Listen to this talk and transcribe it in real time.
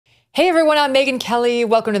Hey everyone, I'm Megyn Kelly.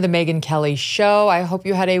 Welcome to the Megyn Kelly Show. I hope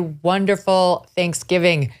you had a wonderful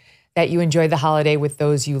Thanksgiving, that you enjoyed the holiday with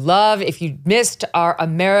those you love. If you missed our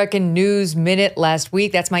American News Minute last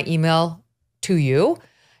week, that's my email to you.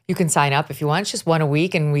 You can sign up if you want. It's just one a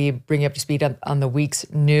week, and we bring you up to speed on the week's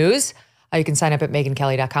news. You can sign up at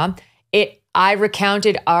megynkelly.com. I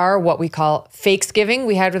recounted our what we call fakesgiving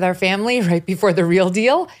we had with our family right before the real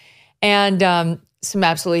deal, and some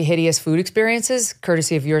absolutely hideous food experiences,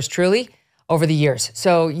 courtesy of yours truly, over the years.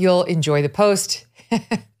 So you'll enjoy the post,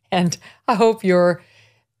 and I hope your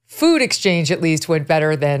food exchange at least went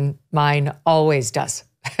better than mine always does.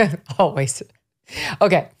 Always.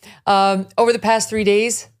 Okay. Over the past 3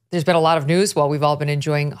 days, there's been a lot of news while we've all been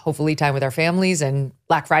enjoying, hopefully, time with our families and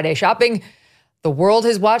Black Friday shopping. The world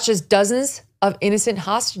has watched as dozens of innocent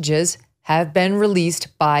hostages have been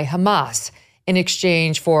released by Hamas in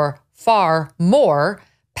exchange for far more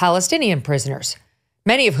Palestinian prisoners,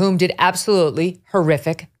 many of whom did absolutely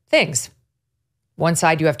horrific things. One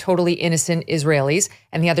side, you have totally innocent Israelis,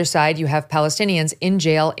 and the other side, you have Palestinians in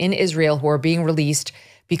jail in Israel who are being released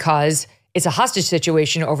because it's a hostage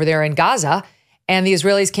situation over there in Gaza, and the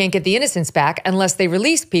Israelis can't get the innocents back unless they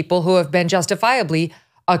release people who have been justifiably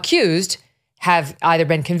accused, have either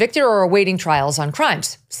been convicted or are awaiting trials on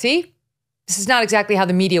crimes. See? This is not exactly how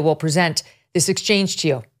the media will present this exchange to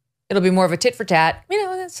you. It'll be more of a tit for tat. You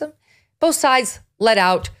know, both sides let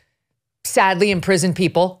out sadly imprisoned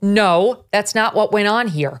people. No, that's not what went on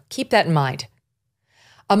here. Keep that in mind.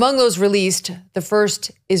 Among those released, the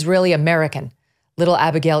first Israeli American, little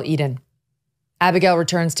Abigail Eden. Abigail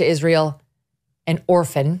returns to Israel an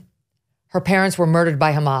orphan. Her parents were murdered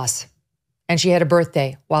by Hamas, and she had a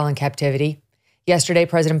birthday while in captivity. Yesterday,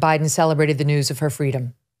 President Biden celebrated the news of her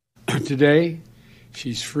freedom. Today,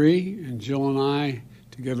 she's free, and Jill and I,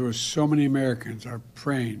 together with so many Americans, are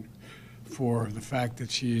praying for the fact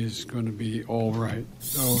that she is going to be all right.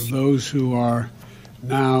 So those who are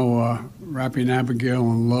now wrapping Abigail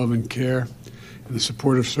in love and care and the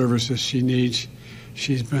supportive services she needs,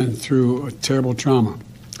 she's been through a terrible trauma.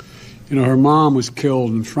 You know, her mom was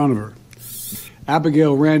killed in front of her.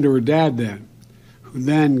 Abigail ran to her dad then, who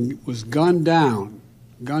then was gunned down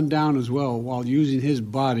as well, while using his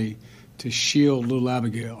body to shield little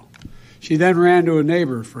Abigail. She then ran to a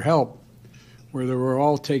neighbor for help, where they were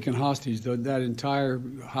all taken hostage. That entire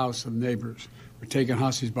house of neighbors were taken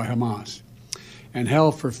hostage by Hamas and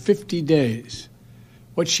held for 50 days.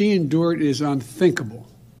 What she endured is unthinkable.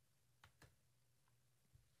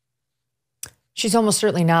 She's almost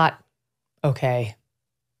certainly not okay.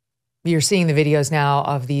 You're seeing the videos now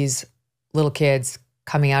of these little kids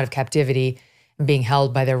coming out of captivity and being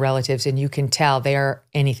held by their relatives, and you can tell they are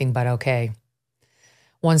anything but okay.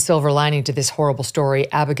 One silver lining to this horrible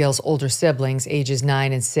story, Abigail's older siblings, ages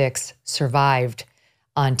 9 and 6, survived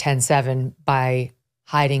on 10/7 by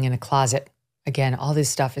hiding in a closet. Again, all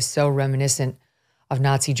this stuff is so reminiscent of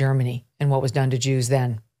Nazi Germany and what was done to Jews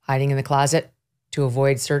then. Hiding in the closet to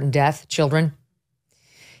avoid certain death, children.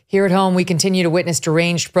 Here at home, we continue to witness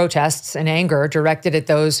deranged protests and anger directed at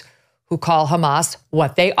those who call Hamas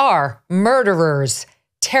what they are: murderers,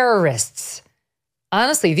 terrorists.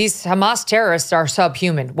 Honestly, these Hamas terrorists are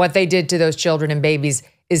subhuman. What they did to those children and babies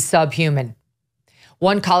is subhuman.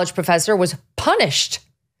 One college professor was punished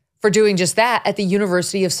for doing just that at the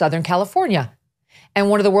University of Southern California. And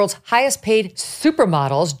one of the world's highest paid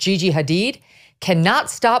supermodels, Gigi Hadid, cannot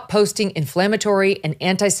stop posting inflammatory and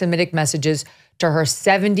anti-Semitic messages to her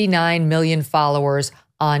 79 million followers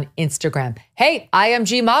on Instagram. Hey,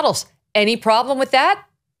 IMG models, any problem with that?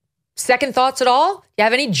 Second thoughts at all? You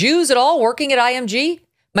have any Jews at all working at IMG?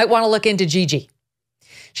 Might want to look into Gigi.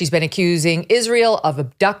 She's been accusing Israel of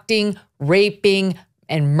abducting, raping,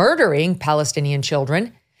 and murdering Palestinian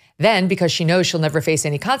children. Then, because she knows she'll never face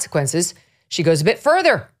any consequences, she goes a bit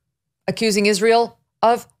further, accusing Israel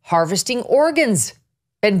of harvesting organs.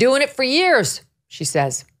 Been doing it for years, she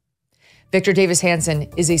says. Victor Davis Hanson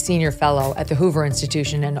is a senior fellow at the Hoover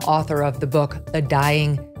Institution and author of the book, The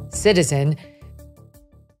Dying Citizen.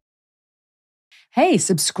 Hey,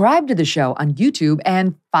 subscribe to the show on YouTube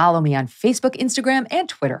and follow me on Facebook, Instagram, and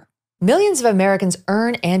Twitter. Millions of Americans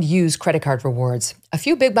earn and use credit card rewards. A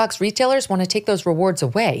few big box retailers want to take those rewards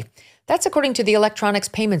away. That's according to the Electronics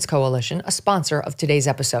Payments Coalition, a sponsor of today's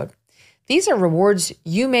episode. These are rewards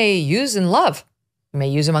you may use and love. You may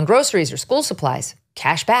use them on groceries or school supplies,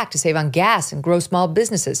 cash back to save on gas and grow small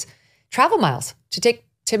businesses, travel miles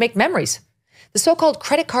to make memories. The so-called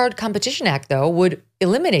Credit Card Competition Act, though, would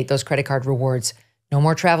eliminate those credit card rewards. No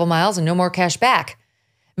more travel miles and no more cash back.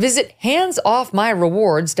 Visit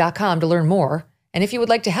handsoffmyrewards.com to learn more. And if you would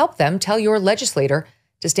like to help them, tell your legislator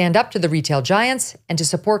to stand up to the retail giants and to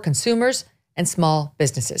support consumers and small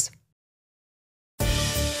businesses.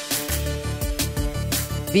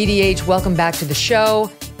 VDH, welcome back to the show.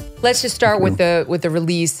 Let's just start with the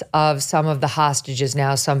release of some of the hostages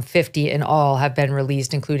now. Some 50 in all have been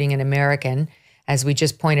released, including an American, as we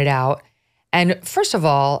just pointed out. And first of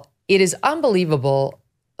all, it is unbelievable.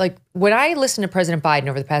 Like, when I listen to President Biden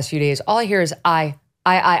over the past few days, all I hear is I,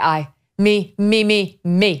 me,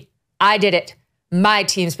 I did it. My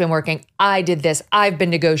team's been working. I did this. I've been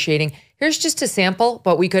negotiating. Here's just a sample,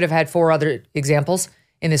 but we could have had 4 other examples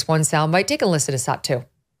in this one soundbite. Take a listen to SOT 2.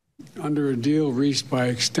 Under a deal reached by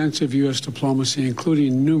extensive U.S. diplomacy,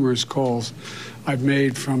 including numerous calls I've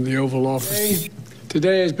made from the Oval Office.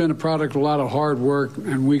 Today has been a product of a lot of hard work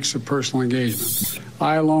and weeks of personal engagement.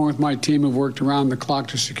 I, along with my team, have worked around the clock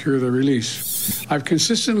to secure the release. I've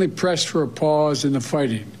consistently pressed for a pause in the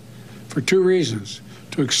fighting for 2 reasons: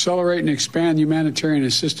 to accelerate and expand humanitarian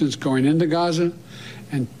assistance going into Gaza,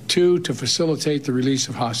 and 2, to facilitate the release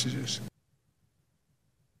of hostages.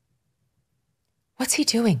 What's he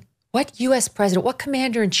doing? What U.S. president, what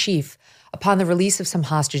commander-in-chief, upon the release of some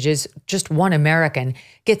hostages, just one American,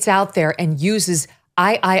 gets out there and uses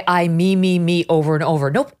I, me over and over?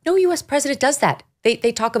 No U.S. president does that.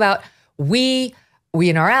 They talk about we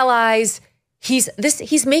and our allies. He's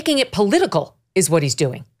making it political, is what he's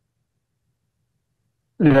doing.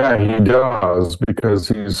 Yeah, he does, because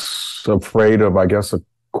he's afraid of, I guess,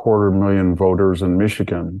 250,000 voters in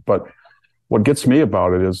Michigan. But what gets me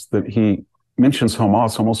about it is that he mentions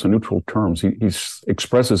Hamas almost in neutral terms. He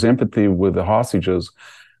expresses empathy with the hostages,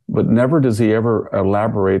 but never does he ever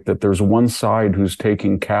elaborate that there's one side who's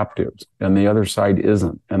taking captives and the other side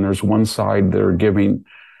isn't. And there's one side that are giving,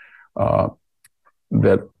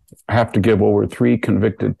 that have to give over 3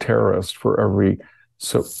 convicted terrorists for every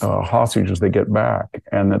hostages they get back.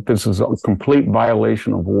 And that this is a complete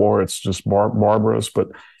violation of war. It's just barbarous, but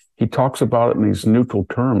he talks about it in these neutral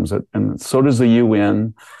terms. And so does the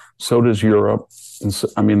UN. So does Europe. And so,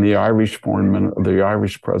 I mean, the Irish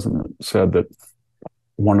president said that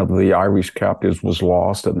one of the Irish captives was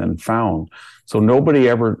lost and then found. So nobody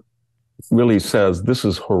ever really says this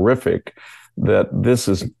is horrific, that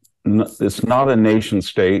it's not a nation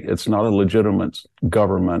state. It's not a legitimate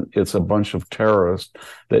government. It's a bunch of terrorists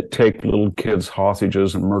that take little kids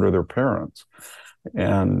hostages and murder their parents.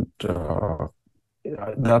 And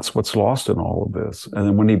that's what's lost in all of this. And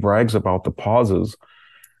then when he brags about the pauses,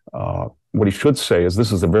 what he should say is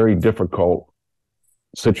this is a very difficult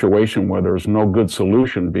situation where there's no good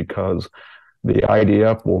solution, because the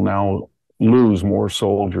IDF will now lose more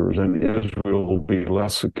soldiers and Israel will be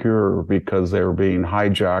less secure because they're being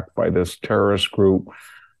hijacked by this terrorist group,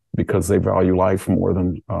 because they value life more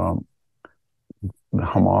than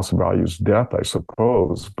Hamas values death, I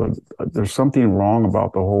suppose. But there's something wrong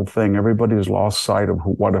about the whole thing. Everybody has lost sight of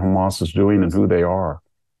what Hamas is doing and who they are.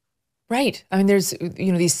 Right. I mean, there's,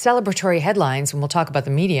 these celebratory headlines, and we'll talk about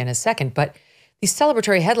the media in a second, but these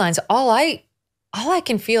celebratory headlines, all I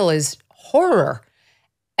can feel is horror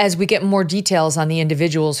as we get more details on the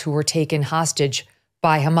individuals who were taken hostage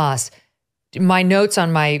by Hamas. My notes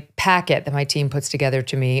on my packet that my team puts together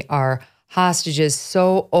to me are hostages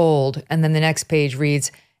so old, and then the next page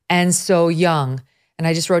reads, and so young. And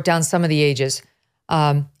I just wrote down some of the ages,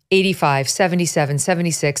 85, 77,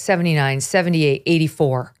 76, 79, 78,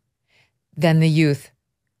 84. Then the youth,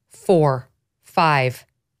 4, 5,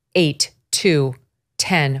 8, 2,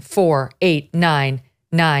 10, 4, 8, 9,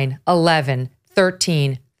 9, 11,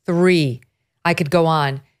 13, 3. I could go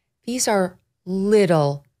on. These are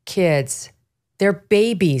little kids. They're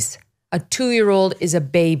babies. A 2-year-old is a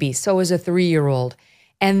baby. So is a 3-year-old.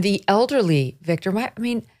 And the elderly, Victor,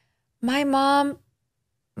 my mom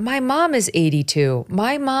is 82.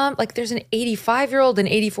 My mom, there's an 85-year-old, an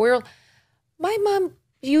 84-year-old. My mom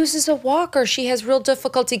uses a walker. She has real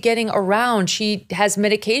difficulty getting around. She has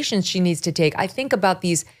medications she needs to take. I think about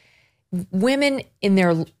these women in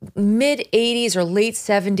their mid-80s or late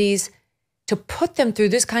 70s, to put them through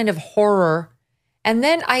this kind of horror. And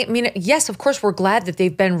then, yes, of course, we're glad that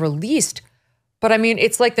they've been released. But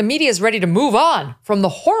it's like the media is ready to move on from the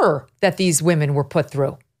horror that these women were put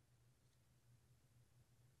through.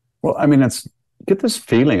 Well, get this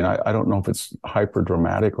feeling, I don't know if it's hyper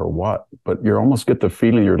dramatic or what, but you almost get the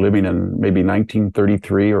feeling you're living in maybe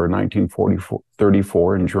 1933 or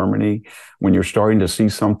 1934 in Germany, when you're starting to see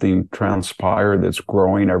something transpire that's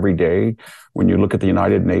growing every day. When you look at the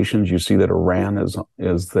United Nations, you see that Iran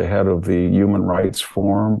is the head of the Human Rights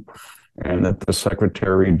Forum, and that the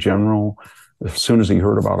Secretary General As soon as he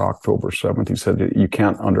heard about October 7th, he said, you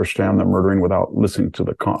can't understand the murdering without listening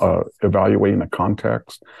to evaluating the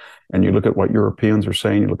context. And you look at what Europeans are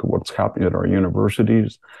saying, you look at what's happening at our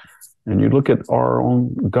universities, and you look at our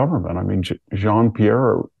own government. I mean,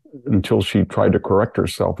 Jean-Pierre, until she tried to correct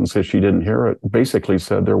herself and say she didn't hear it, basically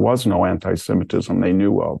said there was no anti-Semitism they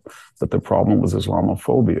knew of, that the problem was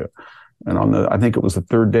Islamophobia. And I think it was the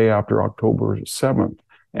third day after October 7th,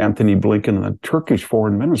 Anthony Blinken and the Turkish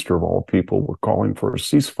foreign minister of all people were calling for a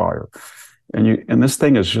ceasefire. And this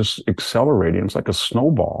thing is just accelerating. It's like a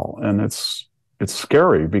snowball. And it's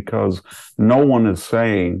scary because no one is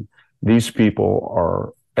saying these people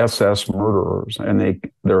are SS murderers and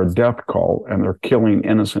they're a death cult and they're killing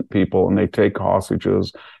innocent people and they take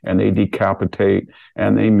hostages and they decapitate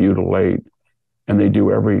and they mutilate and they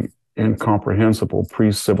do every incomprehensible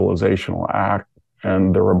pre-civilizational act,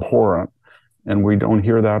 and they're abhorrent. And we don't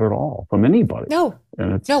hear that at all from anybody. No.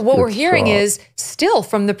 What we're hearing is still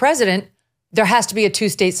from the president, there has to be a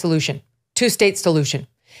two-state solution.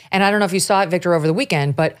 And I don't know if you saw it, Victor, over the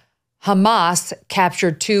weekend, but Hamas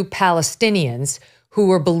captured 2 Palestinians who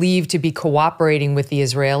were believed to be cooperating with the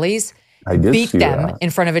Israelis, beat them in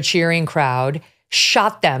front of a cheering crowd,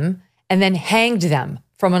 shot them, and then hanged them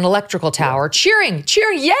from an electrical tower, cheering,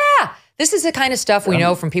 yeah! This is the kind of stuff we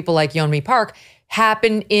know from people like Yeonmi Park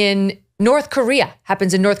happens in North Korea.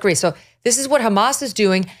 So this is what Hamas is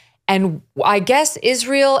doing. And I guess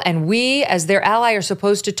Israel and we, as their ally, are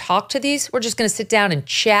supposed to talk to these. We're just going to sit down and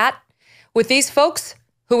chat with these folks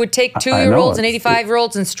who would take 2-year-olds and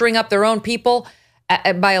 85-year-olds and string up their own people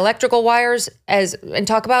by electrical wires and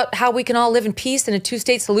talk about how we can all live in peace in a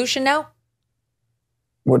two-state solution now?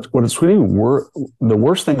 What it's really the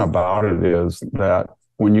worst thing about it is that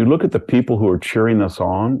when you look at the people who are cheering this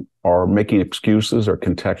on or making excuses or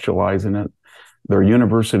contextualizing it, they're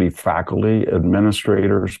university faculty,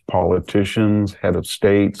 administrators, politicians, head of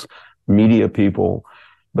states, media people,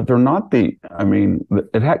 but they're not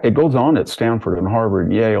it goes on at Stanford and Harvard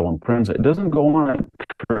and Yale and Princeton. It doesn't go on at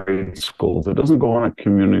trade schools. It doesn't go on at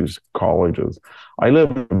community colleges. I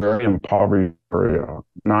live in a very impoverished area,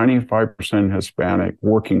 95% Hispanic,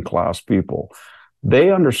 working class people.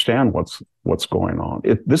 They understand what's going on.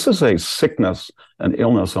 This is a sickness, an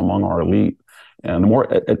illness among our elite. And the more,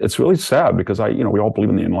 it's really sad because we all believe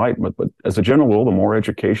in the Enlightenment, but as a general rule, the more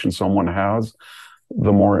education someone has,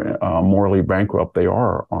 the more morally bankrupt they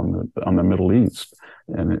are on the Middle East.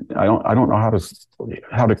 And I don't know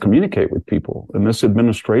how to communicate with people. In this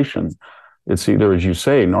administration, it's either, as you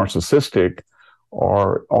say, narcissistic,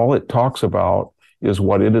 or all it talks about is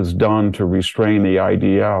what it has done to restrain the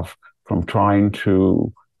IDF from trying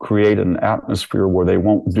to create an atmosphere where they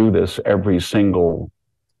won't do this every single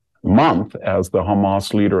month, as the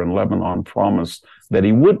Hamas leader in Lebanon promised that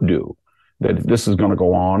he would do, that this is going to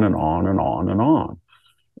go on and on and on and on.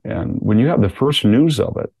 And when you have the first news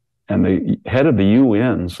of it, and the head of the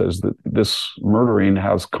UN says that this murdering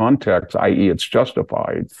has context, i.e. it's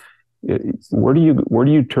justified, where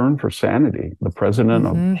do you turn for sanity? The president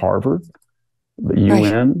of Harvard, the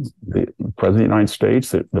UN, the president of the United States,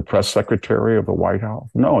 the press secretary of the White House?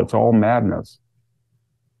 No, it's all madness.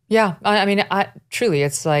 Yeah, I mean, truly,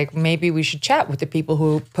 it's like maybe we should chat with the people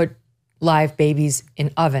who put live babies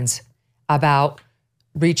in ovens about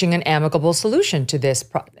reaching an amicable solution to this.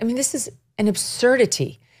 I mean, this is an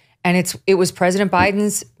absurdity. And it was President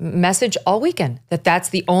Biden's message all weekend that that's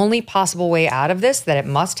the only possible way out of this, that it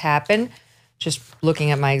must happen. Just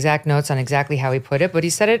looking at my exact notes on exactly how he put it, but he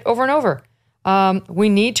said it over and over. We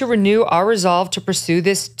need to renew our resolve to pursue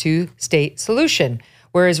this two-state solution,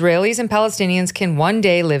 where Israelis and Palestinians can one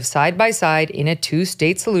day live side by side in a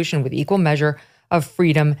two-state solution with equal measure of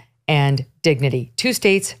freedom and dignity. 2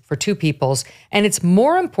 states for 2 peoples. And it's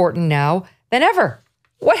more important now than ever.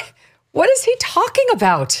 What is he talking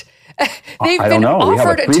about? They've been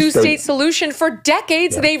offered a two-state solution for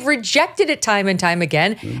decades. Yeah. They've rejected it time and time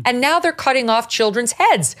again. And now they're cutting off children's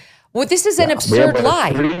heads. Well, this is an absurd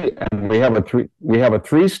lie. We have a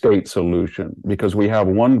 3-state solution because we have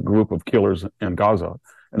one group of killers in Gaza,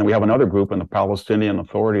 and then we have another group in the Palestinian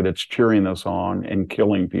Authority that's cheering this on and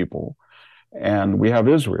killing people. And we have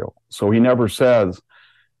Israel. So he never says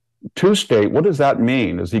 2-state. What does that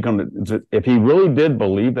mean? Is he going to, if he really did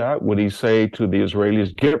believe that, would he say to the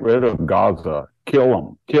Israelis, get rid of Gaza, kill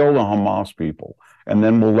them, kill the Hamas people, and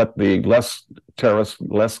then we'll let the less terrorist,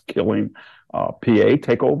 less killing PA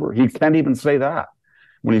take over? He can't even say that.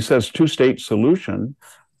 When he says 2-state solution,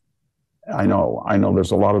 I know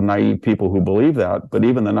there's a lot of naive people who believe that, but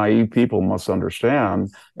even the naive people must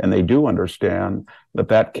understand, and they do understand, that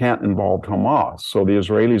that can't involve Hamas. So the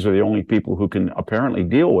Israelis are the only people who can apparently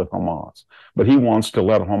deal with Hamas. But he wants to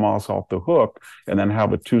let Hamas off the hook and then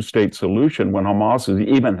have a two-state solution when Hamas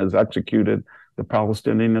has executed the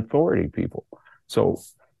Palestinian Authority people. So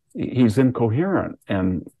he's incoherent,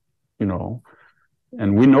 and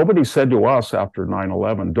nobody said to us after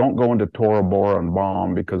 9/11, don't go into Tora Bora and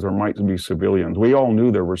bomb because there might be civilians. We all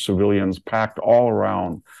knew there were civilians packed all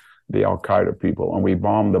around the Al-Qaeda people, and we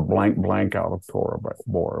bombed the blank out of Tora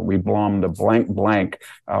Bora. We bombed the blank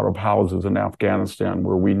out of houses in Afghanistan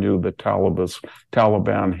where we knew the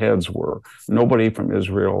Taliban heads were. Nobody from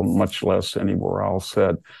Israel, much less anywhere else,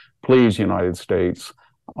 said, please, United States,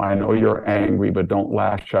 I know you're angry, but don't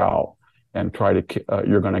lash out and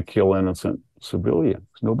you're going to kill innocent civilians.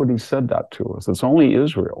 Nobody said that to us. It's only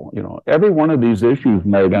Israel. Every one of these issues,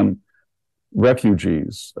 Megyn,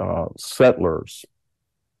 refugees, settlers,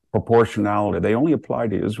 proportionality, they only apply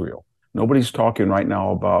to Israel. Nobody's talking right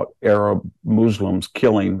now about Arab Muslims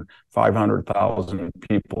killing 500,000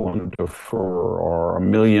 people in Darfur, or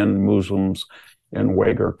 1 million Muslims in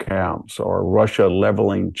Wager camps, or Russia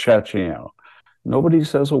leveling Chechnya. Nobody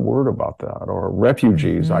says a word about that. Or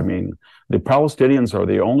refugees. Mm-hmm. I mean, the Palestinians are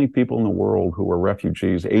the only people in the world who are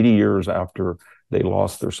refugees 80 years after they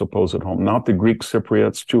lost their supposed home. Not the Greek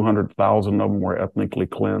Cypriots, 200,000 of them were ethnically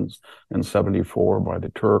cleansed in 1974 by the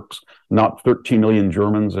Turks. Not 13 million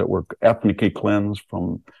Germans that were ethnically cleansed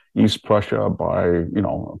from East Prussia by,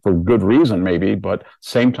 for good reason maybe, but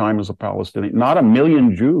same time as the Palestinians. Not 1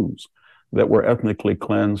 million Jews that were ethnically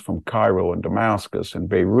cleansed from Cairo and Damascus and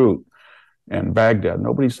Beirut and Baghdad.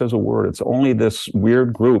 Nobody says a word. It's only this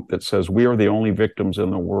weird group that says we are the only victims in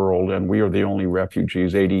the world and we are the only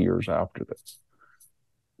refugees 80 years after this.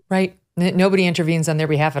 Right. Nobody intervenes on their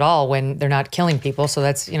behalf at all when they're not killing people. So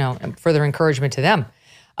that's, further encouragement to them.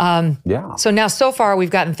 Yeah. So now, so far, we've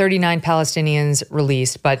gotten 39 Palestinians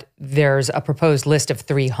released, but there's a proposed list of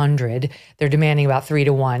 300. They're demanding about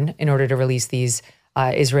 3-1 in order to release these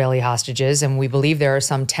Israeli hostages. And we believe there are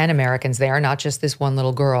some 10 Americans there, not just this one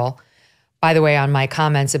little girl. By the way, on my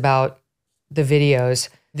comments about the videos,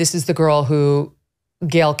 this is the girl who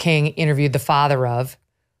Gayle King interviewed the father of,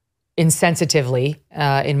 insensitively,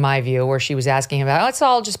 in my view, where she was asking about, it's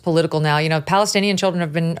all just political now. Palestinian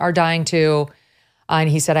children are dying too. And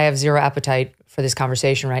he said, I have zero appetite for this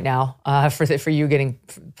conversation right now, for you getting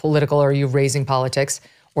political or you raising politics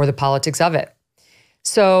or the politics of it.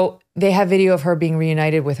 So they have video of her being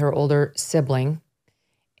reunited with her older sibling.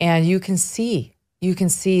 And you can see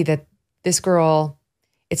that this girl,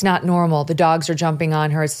 it's not normal. The dogs are jumping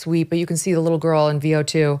on her. It's sweet, but you can see the little girl in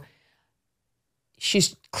VO2.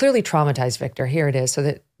 She's clearly traumatized, Victor. Here it is. So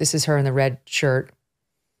that this is her in the red shirt.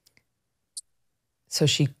 So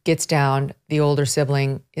she gets down. The older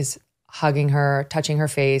sibling is hugging her, touching her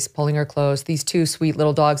face, pulling her close. These two sweet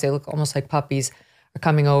little dogs, they look almost like puppies, are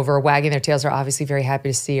coming over, wagging their tails. They're obviously very happy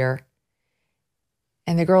to see her.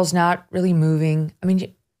 And the girl's not really moving. I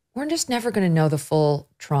mean, we're just never going to know the full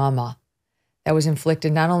trauma that was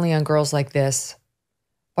inflicted not only on girls like this,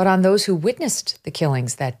 but on those who witnessed the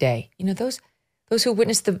killings that day. Those who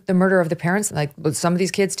witnessed the murder of the parents, like what some of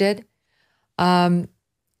these kids did. And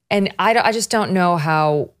I just don't know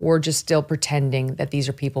how we're just still pretending that these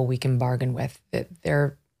are people we can bargain with. That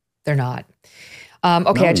they're not.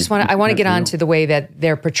 Okay, no, I want to get on to the way that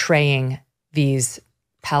they're portraying these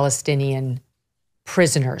Palestinian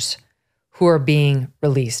prisoners who are being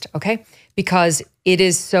released, okay? Because it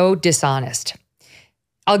is so dishonest.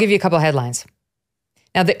 I'll give you a couple of headlines.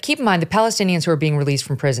 Now, keep in mind, the Palestinians who are being released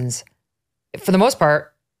from prisons, for the most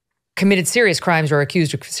part, committed serious crimes or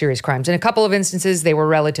accused of serious crimes. In a couple of instances, they were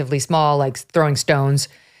relatively small, like throwing stones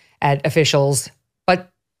at officials. But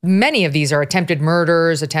many of these are attempted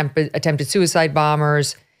murders, attempted suicide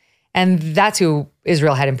bombers, and that's who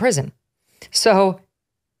Israel had in prison. So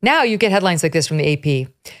now you get headlines like this from the AP.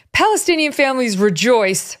 Palestinian families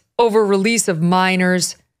rejoice over release of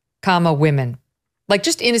minors, women. Like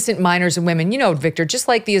just innocent minors and women. Victor, just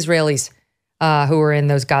like the Israelis who were in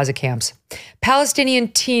those Gaza camps. Palestinian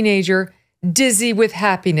teenager dizzy with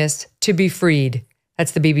happiness to be freed.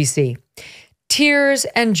 That's the BBC. Tears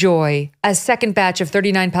and joy as second batch of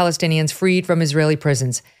 39 Palestinians freed from Israeli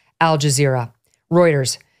prisons. Al Jazeera.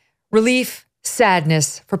 Reuters. Relief,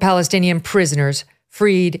 sadness for Palestinian prisoners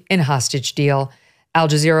freed in hostage deal. Al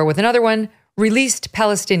Jazeera with another one. Released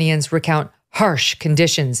Palestinians recount harsh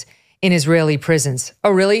conditions in Israeli prisons.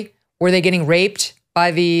 Oh, really? Were they getting raped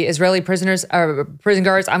by the Israeli prisoners or prison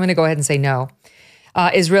guards? I'm going to go ahead and say no.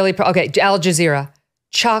 Okay, Al Jazeera.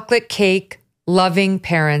 Chocolate cake, loving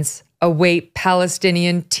parents await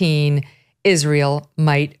Palestinian teen Israel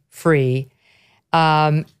might free.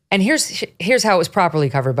 And here's how it was properly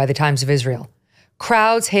covered by the Times of Israel.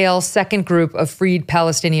 Crowds hail second group of freed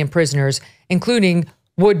Palestinian prisoners, including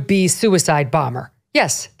would-be suicide bomber.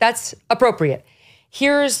 Yes, that's appropriate.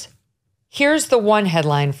 Here's the one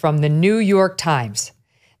headline from the New York Times.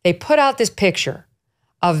 They put out this picture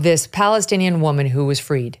of this Palestinian woman who was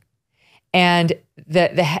freed. And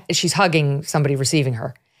she's hugging somebody receiving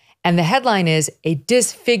her. And the headline is, a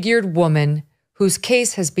disfigured woman whose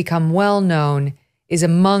case has become well known is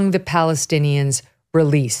among the Palestinians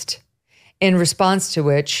released. In response to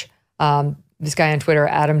which, this guy on Twitter,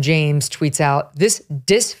 Adam James, tweets out, this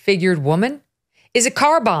disfigured woman is a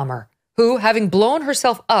car bomber who, having blown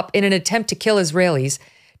herself up in an attempt to kill Israelis,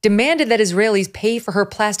 demanded that Israelis pay for her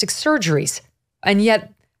plastic surgeries. And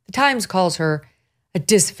yet the Times calls her a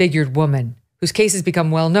disfigured woman whose case has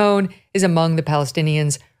become well known is among the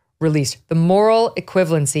Palestinians released. The moral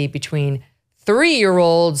equivalency between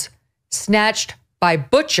 3-year-olds snatched by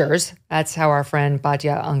butchers, that's how our friend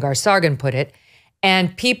Batya Ungar-Sargon put it,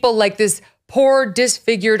 and people like this poor,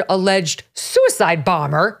 disfigured, alleged suicide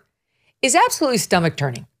bomber is absolutely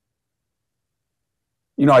stomach-turning.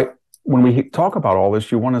 You know, when we talk about all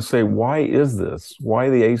this, you want to say, why is this? Why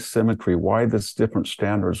the asymmetry? Why this different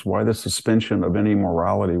standards? Why the suspension of any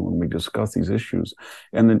morality when we discuss these issues?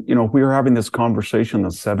 And then, you know, if we were having this conversation in the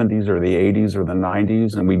 70s or the 80s or the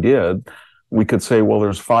 90s, and we could say, well,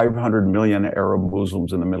 there's 500 million Arab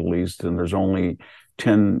Muslims in the Middle East, and there's only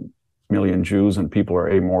 10 million Jews, and people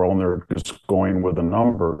are amoral, and they're just going with the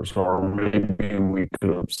numbers. Or maybe we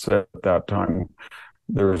could have said at that time,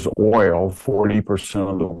 there's oil,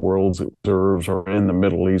 40% of the world's reserves are in the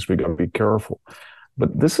Middle East. We got to be careful.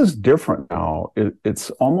 But this is different now. It's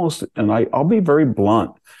almost, and I'll be very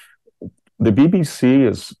blunt. The BBC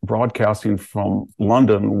is broadcasting from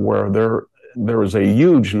London, where there is a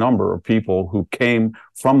huge number of people who came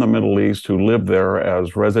from the Middle East who lived there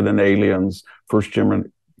as resident aliens, first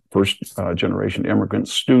generation immigrant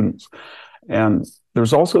students. And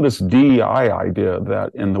there's also this DEI idea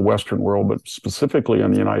that in the Western world, but specifically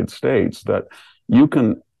in the United States, that you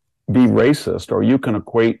can be racist or you can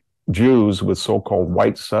equate Jews with so-called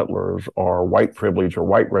white settlers or white privilege or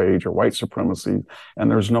white rage or white supremacy. And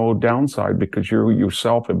there's no downside because you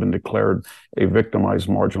yourself have been declared a victimized,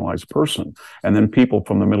 marginalized person. And then people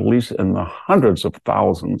from the Middle East in the hundreds of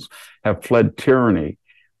thousands have fled tyranny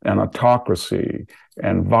and autocracy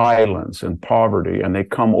and violence and poverty. And they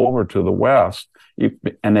come over to the West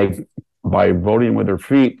and they, by voting with their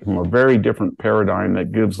feet from a very different paradigm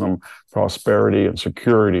that gives them prosperity and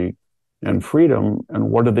security and freedom.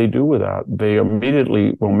 And what do they do with that? They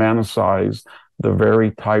immediately romanticize the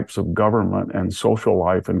very types of government and social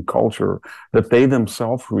life and culture that they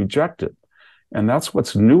themselves rejected. And that's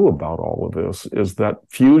what's new about all of this, is that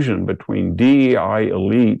fusion between DEI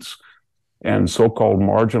elites and so-called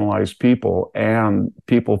marginalized people and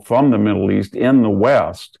people from the Middle East in the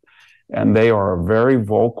West. And they are very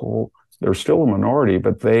vocal. They're still a minority,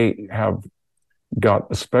 but they have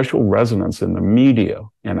got a special resonance in the media,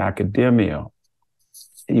 in academia,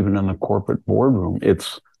 even in the corporate boardroom.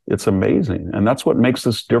 It's amazing. And that's what makes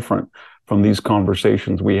this different from these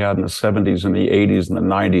conversations we had in the 70s and the 80s and the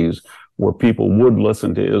 90s, where people would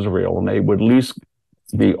listen to Israel and they would at least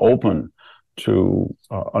be open to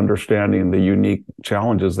understanding the unique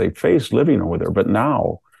challenges they face living over there. But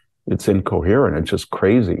now it's incoherent. It's just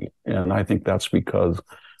crazy. And I think that's because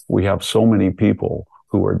we have so many people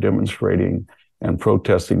who are demonstrating and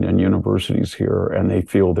protesting in universities here, and they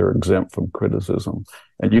feel they're exempt from criticism.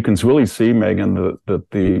 And you can really see, Megyn, that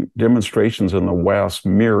the demonstrations in the West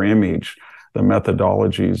mirror image the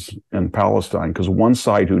methodologies in Palestine, because one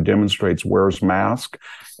side who demonstrates wears masks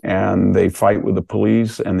and they fight with the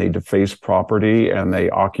police and they deface property and they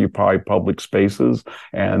occupy public spaces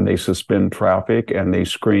and they suspend traffic and they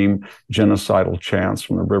scream genocidal chants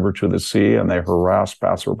from the river to the sea and they harass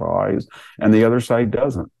passerbys, and the other side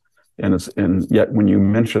doesn't. And yet when you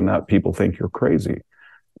mention that, people think you're crazy.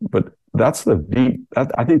 But that's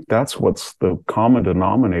I think that's what's the common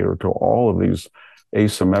denominator to all of these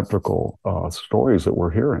asymmetrical stories that we're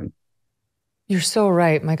hearing. You're so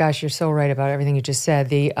right. My gosh, you're so right about everything you just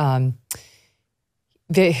said.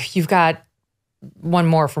 You've got one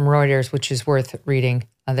more from Reuters, which is worth reading,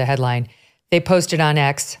 the headline. They posted on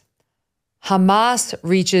X, Hamas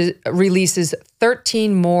releases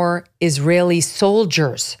 13 more Israeli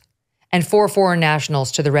soldiers and 4 foreign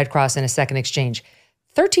nationals to the Red Cross in a second exchange.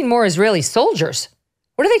 13 more Israeli soldiers.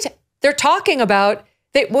 What are they? They're talking about.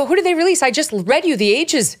 Who did they release? I just read you the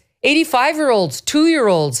ages: 85-year-olds,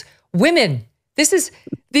 2-year-olds, women. This is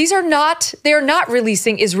They are not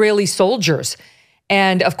releasing Israeli soldiers.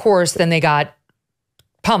 And of course, then they got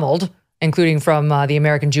pummeled, including from the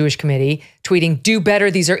American Jewish Committee, tweeting, "Do better.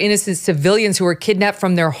 These are innocent civilians who were kidnapped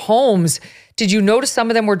from their homes. Did you notice some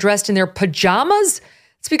of them were dressed in their pajamas?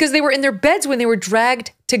 It's because they were in their beds when they were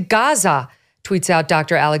dragged to Gaza," tweets out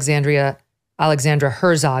Dr. Alexandra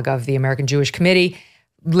Herzog of the American Jewish Committee.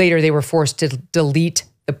 Later, they were forced to delete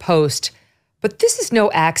the post. But this is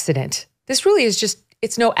no accident. This really is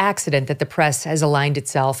it's no accident that the press has aligned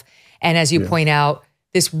itself. And as you point out,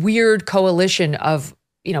 this weird coalition of,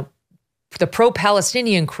 the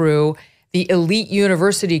pro-Palestinian crew, the elite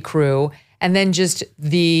university crew, and then just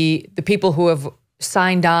the people who have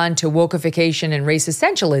signed on to wokeification and race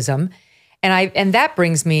essentialism. And that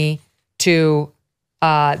brings me to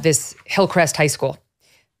this Hillcrest High School.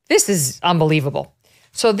 This is unbelievable.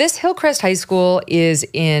 So this Hillcrest High School is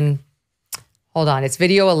in, it's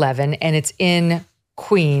video 11, and it's in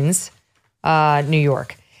Queens, New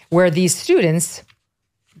York, where these students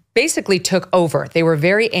basically took over. They were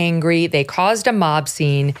very angry. They caused a mob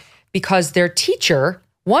scene because their teacher,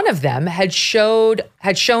 one of them, had shown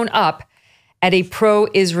up at a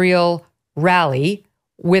pro-Israel rally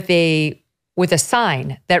with a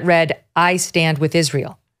sign that read, "I stand with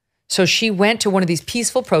Israel." So she went to one of these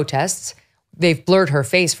peaceful protests. They've blurred her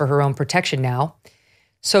face for her own protection now.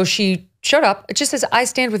 So she showed up. It just says, "I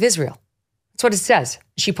stand with Israel." That's what it says.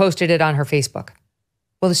 She posted it on her Facebook.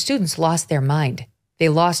 Well, the students lost their mind. They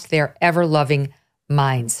lost their ever-loving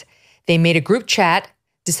minds. They made a group chat,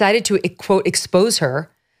 decided to, quote, expose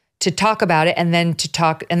her, to talk about it, and then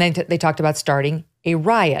they talked about starting a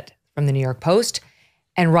riot from the New York Post.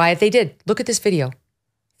 And riot they did. Look at this video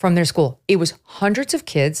from their school. It was hundreds of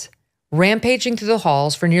kids rampaging through the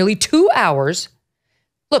halls for nearly 2 hours.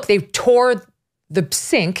 Look, they tore the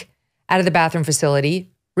sink out of the bathroom facility,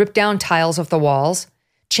 ripped down tiles off the walls,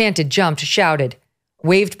 chanted, jumped, shouted,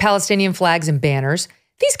 waved Palestinian flags and banners.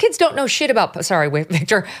 These kids don't know shit about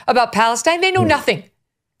Palestine. They know nothing.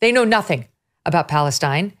 They know nothing about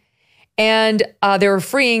Palestine. And they were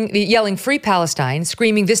yelling, "Free Palestine,"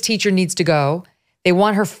 screaming, "This teacher needs to go." They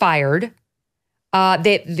want her fired.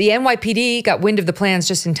 The NYPD got wind of the plans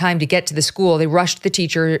just in time to get to the school. They rushed the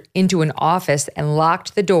teacher into an office and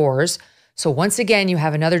locked the doors. So once again, you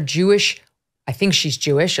have another Jewish, I think she's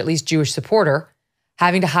Jewish, at least Jewish supporter,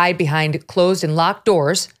 having to hide behind closed and locked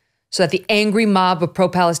doors so that the angry mob of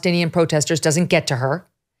pro-Palestinian protesters doesn't get to her.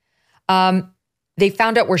 They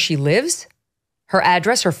found out where she lives, her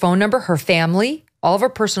address, her phone number, her family, all of her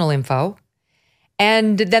personal info.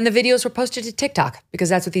 And then the videos were posted to TikTok because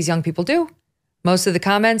that's what these young people do. Most of the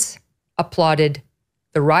comments applauded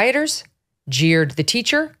the rioters, jeered the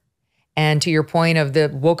teacher, and to your point of the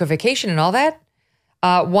wokeification and all that,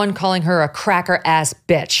 one calling her a cracker-ass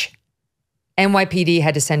bitch. NYPD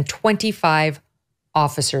had to send 25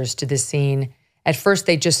 officers to this scene. At first,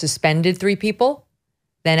 they just suspended 3 people.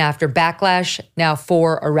 Then after backlash, now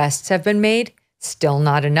 4 arrests have been made. Still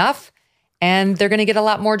not enough. And they're going to get a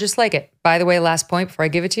lot more just like it. By the way, last point before I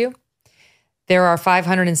give it to you. There are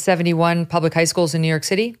 571 public high schools in New York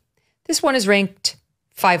City. This one is ranked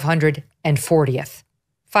 540th.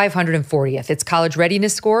 540th. Its college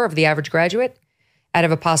readiness score of the average graduate out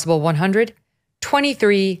of a possible 100,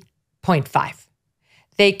 23.5.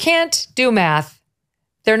 They can't do math.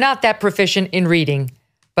 They're not that proficient in reading,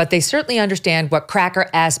 but they certainly understand what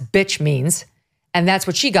cracker-ass bitch means. And that's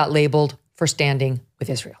what she got labeled for standing with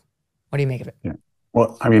Israel. What do you make of it? Yeah.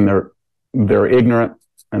 Well, I mean, they're ignorant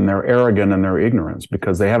and they're arrogant in their ignorance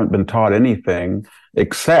because they haven't been taught anything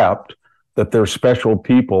except that they're special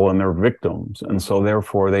people and they're victims. And so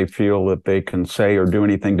therefore they feel that they can say or do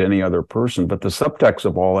anything to any other person. But the subtext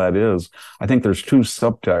of all that is, I think there's 2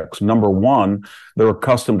 subtexts. Number one, they're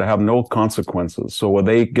accustomed to have no consequences. So when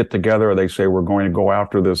they get together, they say, we're going to go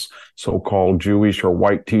after this so-called Jewish or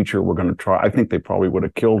white teacher. We're going to try. I think they probably would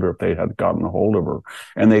have killed her if they had gotten a hold of her.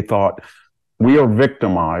 And they thought, we are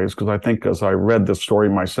victimized, because I think as I read the story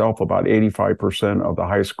myself, about 85% of the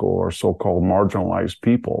high school are so-called marginalized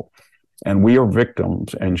people. And we are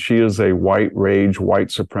victims, and she is a white rage, white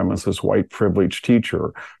supremacist, white privileged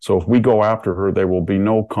teacher. So if we go after her, there will be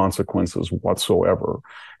no consequences whatsoever.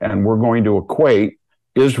 And we're going to equate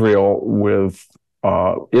Israel with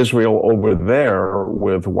Israel over there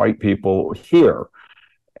with white people here.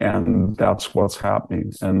 And that's what's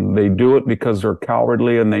happening. And they do it because they're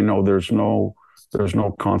cowardly and they know there's no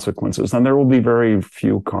consequences. And there will be very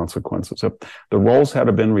few consequences. If the roles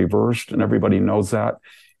had been reversed, and everybody knows that,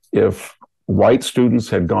 if white students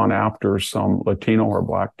had gone after some Latino or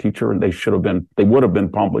Black teacher, and they would have been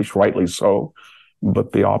published, rightly so.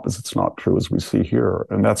 but the opposite's not true, as we see here.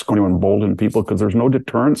 And that's going to embolden people because there's no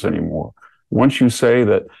deterrence anymore. Once you say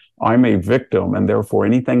that I'm a victim and therefore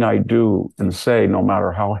anything I do and say, no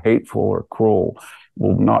matter how hateful or cruel,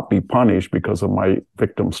 will not be punished because of my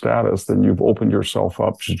victim status, then you've opened yourself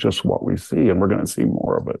up to just what we see, and we're going to see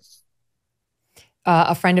more of it.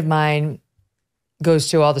 A friend of mine goes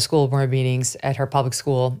to all the school board meetings at her public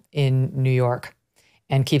school in New York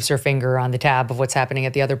and keeps her finger on the tab of what's happening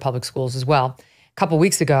at the other public schools as well. A couple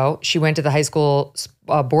weeks ago, she went to the high school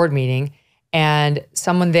board meeting, and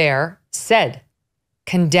someone there said,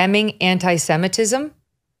 condemning anti-Semitism,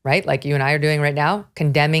 right? Like you and I are doing right now,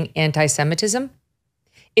 condemning anti-Semitism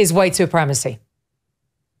is white supremacy.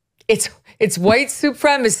 It's white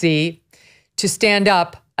supremacy to stand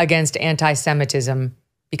up against anti-Semitism,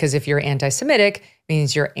 because if you're anti-Semitic, it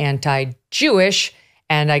means you're anti-Jewish.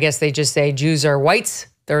 And I guess they just say Jews are whites.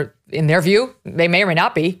 They're, in their view, they may or may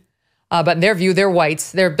not be, but in their view, they're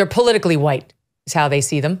whites. They're politically white is how they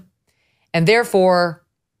see them. And therefore,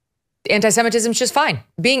 anti-Semitism is just fine.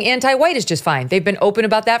 Being anti-white is just fine. They've been open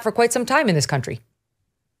about that for quite some time in this country.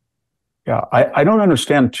 Yeah, I don't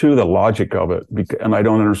understand, too, the logic of it. And I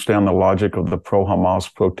don't understand the logic of the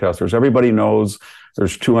pro-Hamas protesters. Everybody knows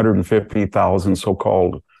there's 250,000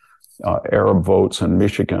 so-called Arab votes in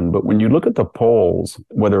Michigan. But when you look at the polls,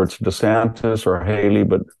 whether it's DeSantis or Haley,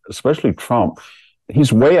 but especially Trump,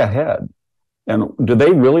 he's way ahead. And do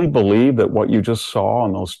they really believe that what you just saw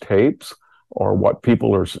on those tapes or what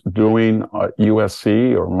people are doing at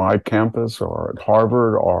USC or my campus or at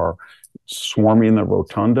Harvard or swarming the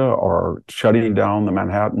rotunda or shutting down the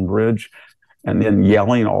Manhattan Bridge and then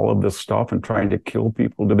yelling all of this stuff and trying to kill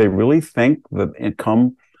people? Do they really think that it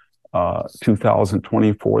come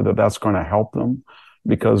 2024 that that's going to help them?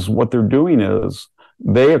 Because what they're doing is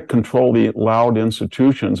they control the loud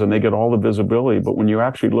institutions and they get all the visibility. But when you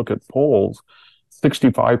actually look at polls,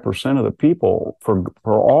 65% of the people, for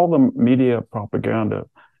all the media propaganda,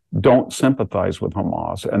 don't sympathize with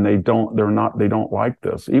Hamas, and they don't like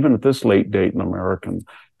this, even at this late date in American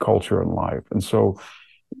culture and life. And so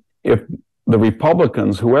if the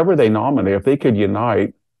Republicans, whoever they nominate, if they could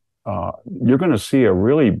unite, you're going to see a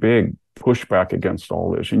really big pushback against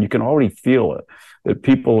all this. And you can already feel it, that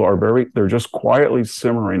people are they're just quietly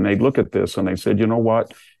simmering. They look at this and they said, you know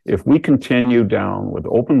what, if we continue down with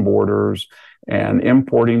open borders and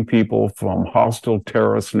importing people from hostile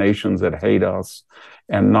terrorist nations that hate us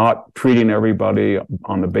and not treating everybody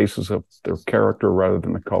on the basis of their character rather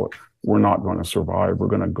than the color, we're not going to survive. We're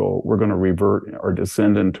going to revert or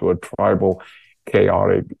descend into a tribal,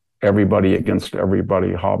 chaotic, everybody against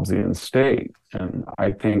everybody Hobbesian state. And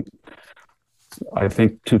I think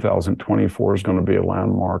 2024 is going to be a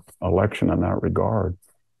landmark election in that regard.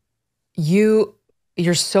 You're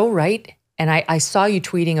so right. And I saw you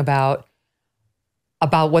tweeting about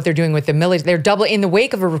what they're doing with the military. They're doubling, in the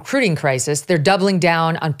wake of a recruiting crisis, they're doubling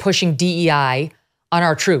down on pushing DEI on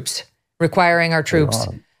our troops, requiring our troops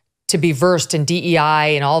to be versed in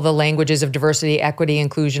DEI and all the languages of diversity, equity,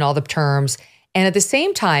 inclusion, all the terms. And at the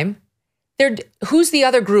same time, who's the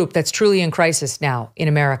other group that's truly in crisis now in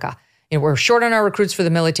America? You know, we're short on our recruits for the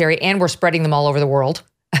military and we're spreading them all over the world,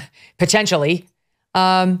 potentially.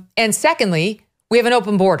 And secondly, we have an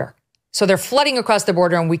open border. So they're flooding across the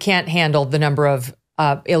border and we can't handle the number of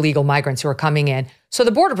illegal migrants who are coming in. So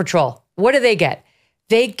the Border Patrol, what do they get?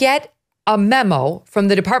 They get a memo from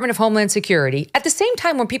the Department of Homeland Security at the same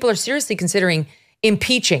time when people are seriously considering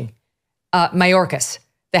impeaching Mayorkas,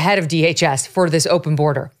 the head of DHS, for this open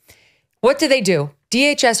border. What do?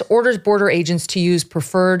 DHS orders border agents to use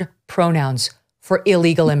preferred pronouns for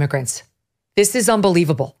illegal immigrants. This is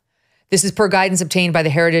unbelievable. This is per guidance obtained by the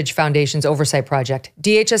Heritage Foundation's Oversight Project.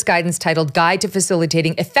 DHS guidance titled Guide to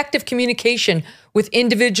Facilitating Effective Communication with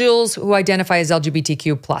Individuals Who Identify as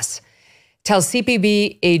LGBTQ+, tells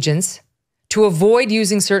CPB agents to avoid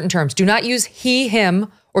using certain terms. Do not use he,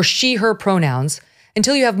 him, or she, her pronouns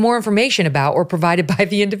until you have more information about or provided by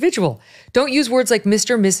the individual. Don't use words like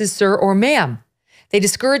Mr., Mrs., Sir, or ma'am. They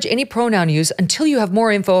discourage any pronoun use until you have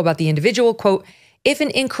more info about the individual. Quote, if an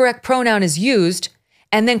incorrect pronoun is used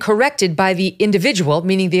and then corrected by the individual,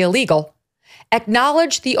 meaning the illegal,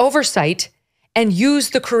 acknowledge the oversight and use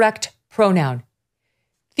the correct pronoun.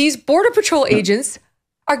 These Border Patrol agents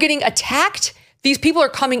are getting attacked. These people are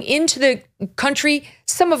coming into the country.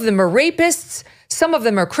 Some of them are rapists. Some of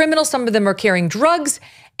them are criminals. Some of them are carrying drugs.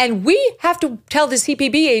 And we have to tell the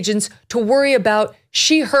CPB agents to worry about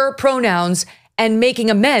she, her pronouns and making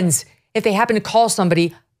amends if they happen to call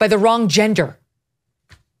somebody by the wrong gender.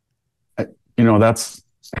 You know, that's,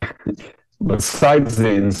 besides the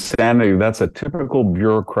insanity, that's a typical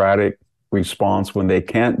bureaucratic response. When they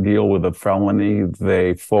can't deal with a felony,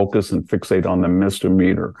 they focus and fixate on the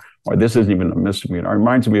misdemeanor. Or this isn't even a misdemeanor. It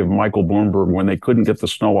reminds me of Michael Bloomberg when they couldn't get the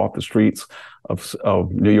snow off the streets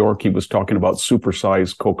of New York. He was talking about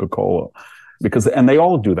supersized Coca-Cola. And they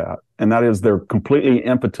all do that. And that is, they're completely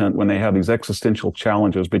impotent when they have these existential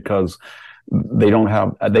challenges because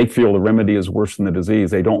they feel the remedy is worse than the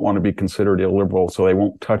disease. They don't want to be considered illiberal, so they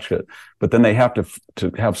won't touch it. But then they have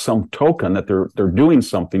to have some token that they're doing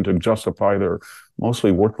something to justify their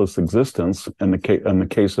mostly worthless existence in the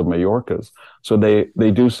case of Mayorkas. So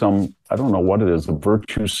they do some, I don't know what it is, a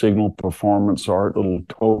virtue signal, performance art, little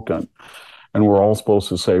token. And we're all supposed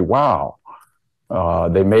to say, wow,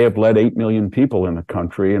 they may have led 8 million people in the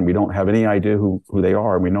country, and we don't have any idea who they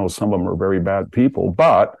are. We know some of them are very bad people,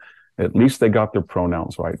 but at least they got their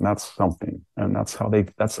pronouns right, and that's something. And that's how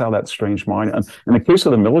that strange mind. And in the case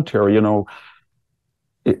of the military,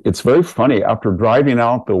 it's very funny. After driving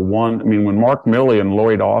out when Mark Milley and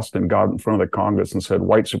Lloyd Austin got in front of the Congress and said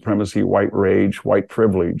white supremacy, white rage, white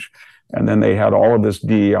privilege, and then they had all of this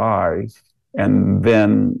DEI, and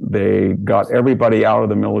then they got everybody out of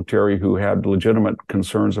the military who had legitimate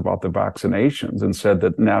concerns about the vaccinations and said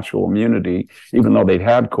that natural immunity, even though they'd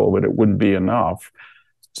had COVID, it wouldn't be enough.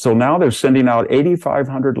 So now they're sending out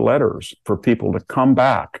 8,500 letters for people to come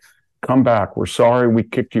back. Come back. We're sorry we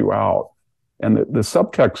kicked you out. And the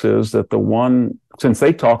subtext is that since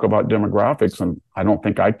they talk about demographics, and I don't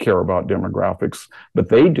think I care about demographics, but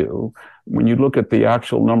they do. When you look at the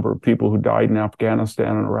actual number of people who died in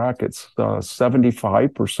Afghanistan and Iraq, it's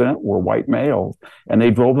 75% were white males, and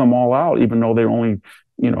they drove them all out, even though they're only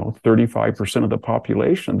 35% of the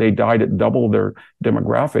population. They died at double their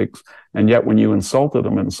demographics. And yet when you insulted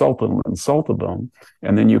them,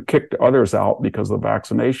 and then you kicked others out because of the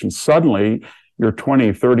vaccination, suddenly you're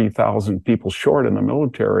 20, 30,000 people short in the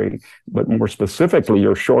military. But more specifically,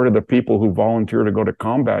 you're short of the people who volunteer to go to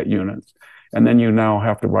combat units. And then you now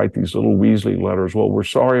have to write these little Weasley letters. Well, we're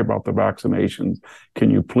sorry about the vaccinations.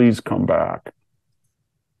 Can you please come back?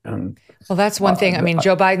 And well, that's one thing. I mean,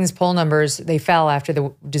 Joe Biden's poll numbers, they fell after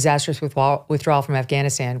the disastrous withdrawal from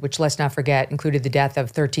Afghanistan, which, let's not forget, included the death of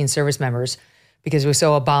 13 service members because it was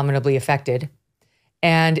so abominably affected.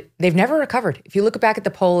 And they've never recovered. If you look back at the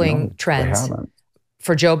polling trends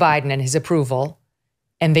for Joe Biden and his approval,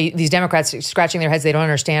 and these Democrats scratching their heads, they don't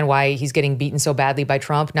understand why he's getting beaten so badly by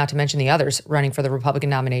Trump, not to mention the others running for the Republican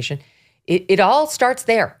nomination. It all starts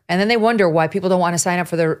there. And then they wonder why people don't want to sign up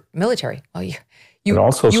for the military. Well, you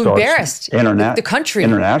embarrassed the country.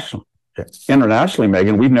 Internationally,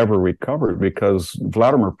 Megyn, we've never recovered because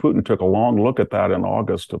Vladimir Putin took a long look at that in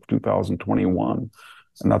August of 2021.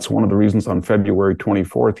 And that's one of the reasons on February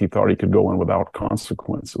 24th, he thought he could go in without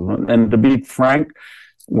consequences. And to be frank,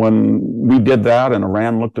 when we did that and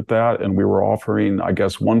Iran looked at that and we were offering, I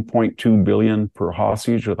guess, $1.2 billion per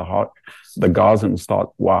hostage, or the Gazans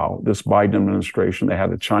thought, wow, this Biden administration, they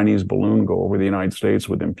had a Chinese balloon go over the United States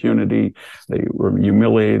with impunity. They were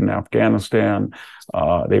humiliated in Afghanistan.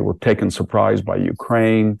 They were taken surprise by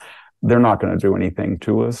Ukraine. They're not going to do anything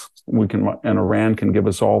to us. And Iran can give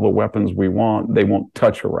us all the weapons we want. They won't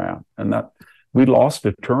touch Iran. And that we lost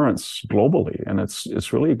deterrence globally, and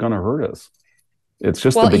it's really going to hurt us. It's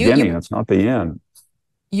just the beginning. It's not the end.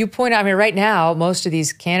 You point out, I mean, right now, most of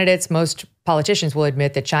these candidates, most politicians will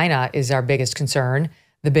admit that China is our biggest concern,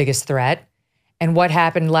 the biggest threat. And what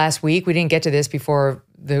happened last week, we didn't get to this before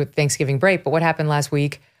the Thanksgiving break, but what happened last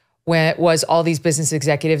week was all these business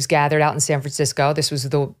executives gathered out in San Francisco. This was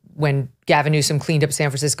when Gavin Newsom cleaned up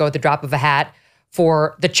San Francisco at the drop of a hat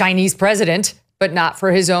for the Chinese president, but not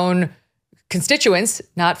for his own constituents,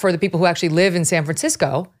 not for the people who actually live in San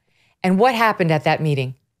Francisco. And what happened at that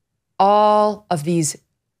meeting? All of these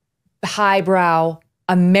highbrow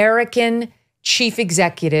American chief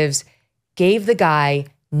executives gave the guy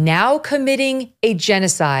now committing a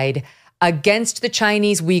genocide against the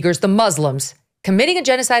Chinese Uyghurs, the Muslims, committing a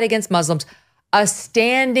genocide against Muslims, a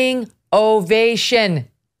standing ovation.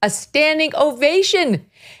 A standing ovation.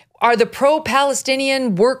 Are the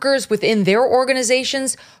pro-Palestinian workers within their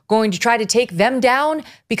organizations going to try to take them down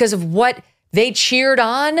because of what they cheered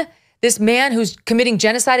on? This man who's committing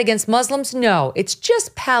genocide against Muslims? No, it's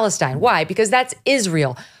just Palestine. Why? Because that's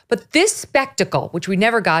Israel. But this spectacle, which we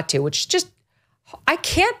never got to, which just, I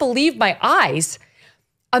can't believe my eyes,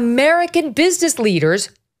 American business leaders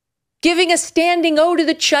giving a standing O to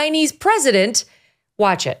the Chinese president.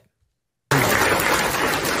 Watch it.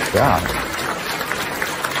 Yeah.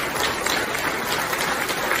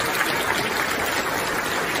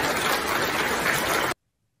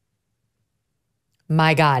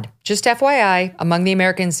 My God. Just FYI, among the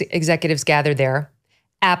American executives gathered there,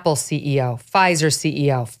 Apple CEO, Pfizer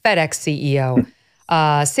CEO, FedEx CEO,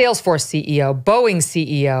 Salesforce CEO, Boeing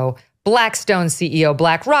CEO, Blackstone CEO,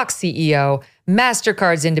 BlackRock CEO,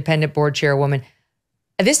 MasterCard's independent board chairwoman.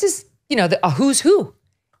 This is, a who's who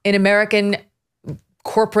in American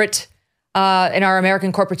corporate, in our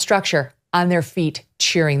American corporate structure, on their feet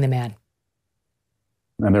cheering the man.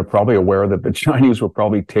 And they're probably aware that the Chinese were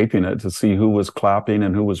probably taping it to see who was clapping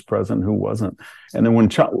and who was present, who wasn't. And then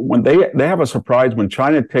when they have a surprise when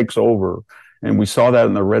China takes over, and we saw that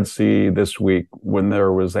in the Red Sea this week when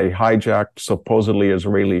there was a hijacked, supposedly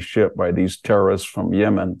Israeli ship by these terrorists from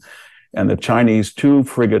Yemen, and the Chinese 2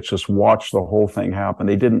 frigates just watched the whole thing happen.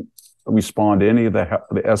 They didn't respond to any of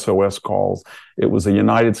the SOS calls. It was a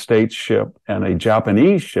United States ship and a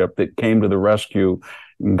Japanese ship that came to the rescue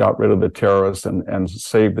and got rid of the terrorists and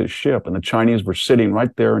saved the ship. And the Chinese were sitting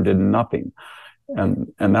right there and did nothing.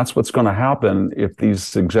 And that's what's going to happen if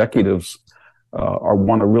these executives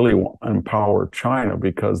want to really empower China,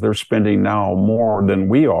 because they're spending now more than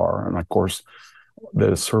we are. And of course,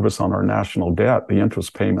 the service on our national debt, the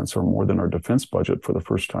interest payments are more than our defense budget for the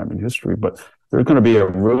first time in history. But there's going to be a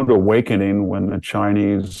rude awakening when the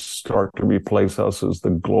Chinese start to replace us as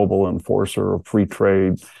the global enforcer of free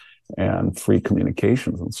trade and free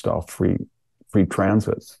communications and stuff, free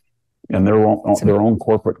transit. And their own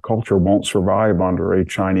corporate culture won't survive under a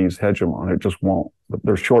Chinese hegemon. It just won't.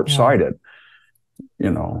 They're short-sighted,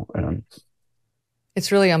 and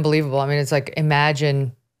it's really unbelievable. I mean, it's like,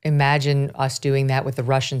 imagine us doing that with the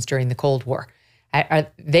Russians during the Cold War.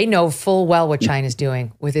 They know full well what China's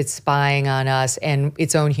doing with its spying on us and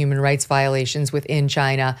its own human rights violations within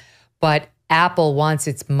China. But Apple wants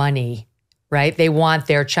its money, right? They want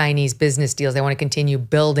their Chinese business deals. They want to continue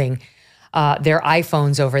building their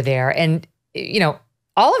iPhones over there. And,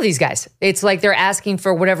 all of these guys, it's like they're asking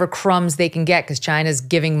for whatever crumbs they can get because China's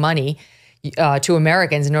giving money to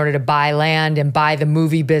Americans in order to buy land and buy the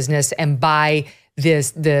movie business and buy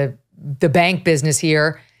the bank business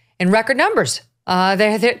here in record numbers.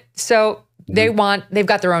 They've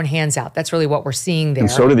got their own hands out. That's really what we're seeing there.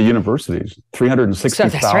 And so do the universities.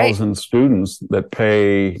 360,000 students that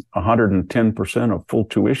pay 110% of full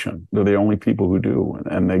tuition. They're the only people who do.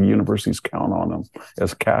 And the universities count on them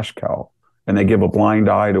as cash cow. And they give a blind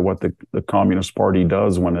eye to what the Communist Party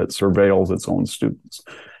does when it surveils its own students.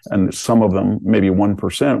 And some of them, maybe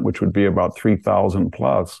 1%, which would be about 3,000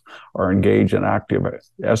 plus, are engaged in active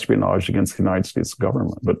espionage against the United States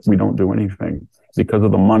government. But we don't do anything because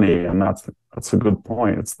of the money. And that's a good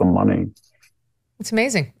point. It's the money. It's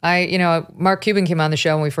amazing. Mark Cuban came on the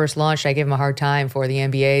show when we first launched. I gave him a hard time for the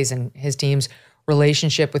NBA's and his team's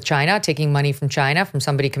relationship with China, taking money from China, from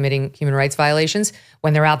somebody committing human rights violations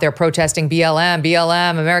when they're out there protesting BLM,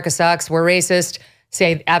 America sucks, we're racist,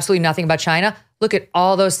 say absolutely nothing about China. Look at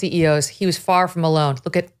all those CEOs. He was far from alone.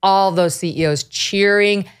 Look at all those CEOs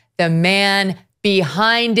cheering the man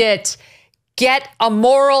behind it. Get a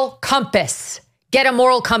moral compass. Get a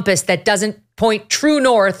moral compass that doesn't point true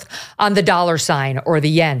north on the dollar sign or the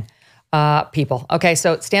yen, people. Okay,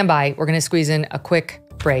 so stand by. We're going to squeeze in a quick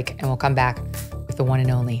break and we'll come back with the one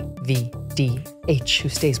and only VDH, who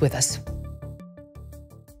stays with us.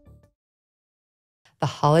 The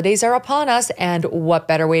holidays are upon us, and what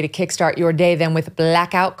better way to kickstart your day than with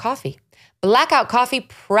Blackout Coffee? Blackout Coffee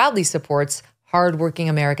proudly supports hardworking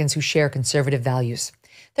Americans who share conservative values.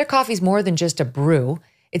 Their coffee's more than just a brew.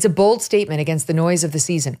 It's a bold statement against the noise of the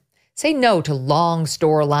season. Say no to long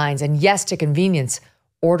store lines and yes to convenience.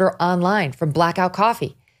 Order online from Blackout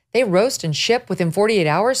Coffee. They roast and ship within 48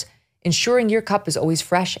 hours, ensuring your cup is always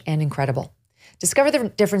fresh and incredible. Discover the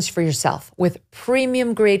difference for yourself with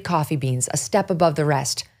premium-grade coffee beans, a step above the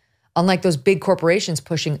rest. Unlike those big corporations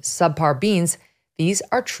pushing subpar beans, these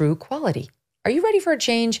are true quality. Are you ready for a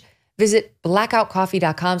change? Visit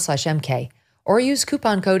blackoutcoffee.com/MK or use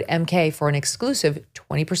coupon code MK for an exclusive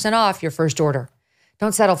 20% off your first order.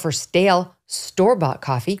 Don't settle for stale, store-bought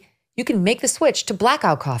coffee. You can make the switch to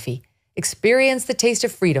Blackout Coffee. Experience the taste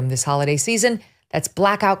of freedom this holiday season. That's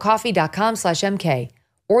blackoutcoffee.com/MK.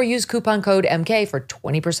 or use coupon code MK for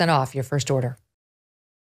 20% off your first order.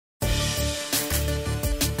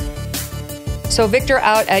 So Victor,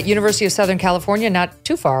 out at University of Southern California, not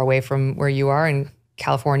too far away from where you are in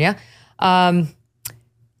California,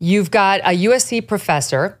 you've got a USC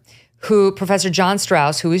professor, Professor John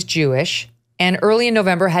Strauss, who is Jewish, and early in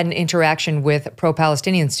November had an interaction with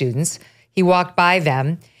pro-Palestinian students. He walked by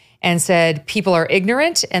them and said, people are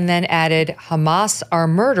ignorant, and then added, Hamas are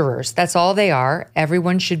murderers. That's all they are.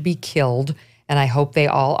 Everyone should be killed, and I hope they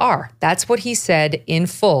all are. That's what he said in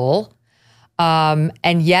full.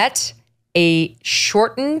 And yet a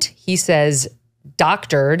shortened, he says,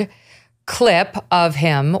 doctored clip of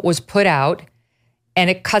him was put out, and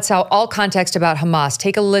it cuts out all context about Hamas.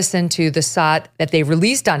 Take a listen to the SOT that they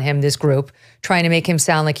released on him, this group, trying to make him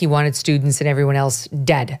sound like he wanted students and everyone else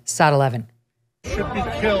dead. SOT 11. Should be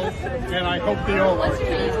killed, and I hope they all are.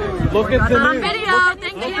 Look at the video.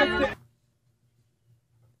 Thank you.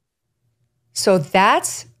 So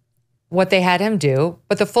that's what they had him do.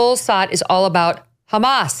 But the full SOT is all about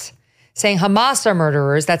Hamas, saying Hamas are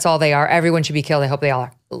murderers. That's all they are. Everyone should be killed. I hope they all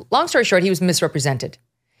are. Long story short, he was misrepresented.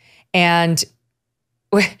 And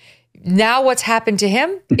now what's happened to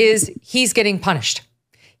him is he's getting punished.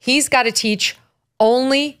 He's got to teach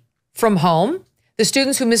only from home. The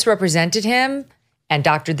students who misrepresented him and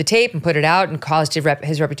doctored the tape and put it out and caused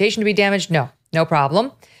his reputation to be damaged, no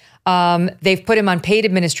problem. They've put him on paid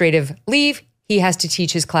administrative leave. He has to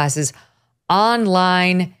teach his classes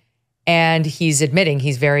online, and he's admitting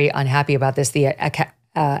he's very unhappy about this. The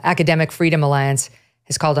Academic Freedom Alliance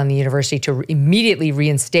has called on the university to immediately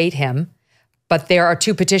reinstate him. But there are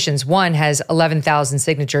two petitions. One has 11,000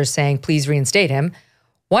 signatures saying, please reinstate him.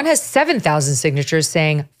 One has 7,000 signatures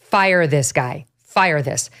saying, fire this guy, fire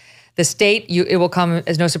this. The state, it will come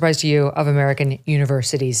as no surprise to you, of American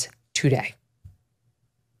universities today.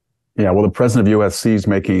 Yeah, well, the president of USC is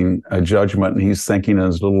making a judgment, and he's thinking in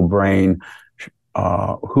his little brain,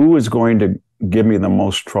 who is going to give me the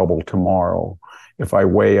most trouble tomorrow if I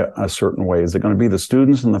weigh a certain way? Is it going to be the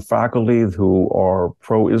students and the faculty who are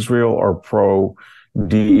pro-Israel or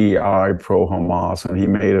pro-DEI, pro-Hamas? And he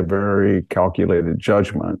made a very calculated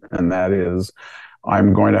judgment, and that is,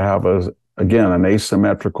 I'm going to have, again, an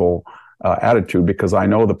asymmetrical attitude, because I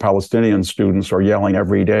know the Palestinian students are yelling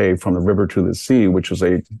every day from the river to the sea, which is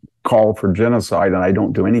a call for genocide, and I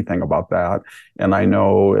don't do anything about that. And I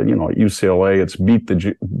know, at UCLA, it's beat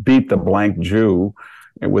the blank Jew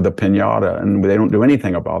with a piñata, and they don't do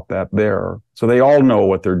anything about that there. So they all know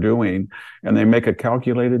what they're doing, and they make a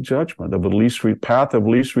calculated judgment of the path of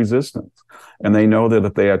least resistance. And they know that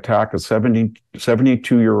if they attack a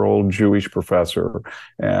 72-year-old Jewish professor,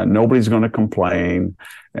 and nobody's going to complain,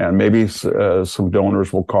 and maybe some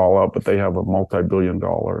donors will call up, but they have a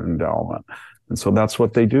multi-billion-dollar endowment. And so that's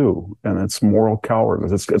what they do. And it's moral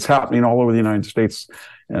cowardice. It's happening all over the United States.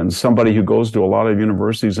 And somebody who goes to a lot of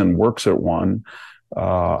universities and works at one,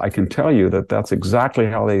 I can tell you that that's exactly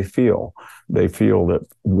how they feel. They feel that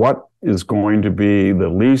what is going to be the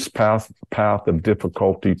least path of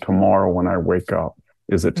difficulty tomorrow when I wake up?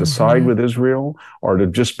 Is it to side with Israel, or to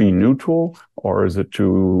just be neutral, or is it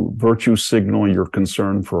to virtue signal your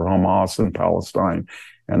concern for Hamas and Palestine?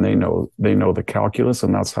 And they know the calculus,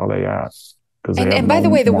 and that's how they act. And by the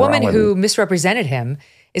way, the woman who misrepresented him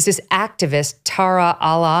is this activist, Tara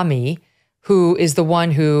Alami, who is the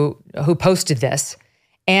one who posted this.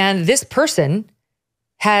 And this person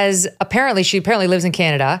she apparently lives in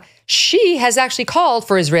Canada. She has actually called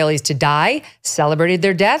for Israelis to die, celebrated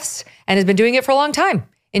their deaths, and has been doing it for a long time.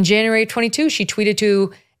 In January 22, she tweeted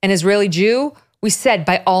to an Israeli Jew, "We said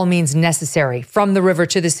by all means necessary, from the river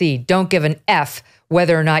to the sea, don't give an F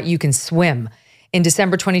whether or not you can swim." In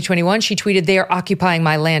December 2021, she tweeted, "They are occupying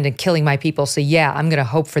my land and killing my people. So yeah, I'm going to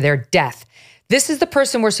hope for their death." This is the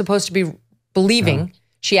person we're supposed to be believing.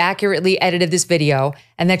 She accurately edited this video,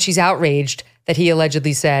 and that she's outraged that he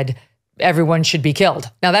allegedly said everyone should be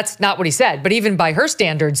killed. Now, that's not what he said, but even by her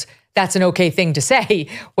standards, that's an okay thing to say.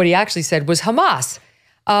 What he actually said was Hamas.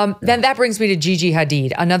 Then that brings me to Gigi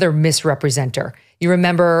Hadid, another misrepresenter. You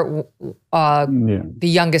remember the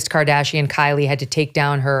youngest Kardashian, Kylie, had to take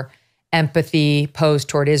down her empathy post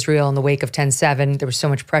toward Israel in the wake of 10/7. There was so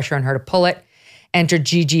much pressure on her to pull it. Enter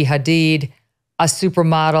Gigi Hadid, a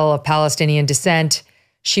supermodel of Palestinian descent.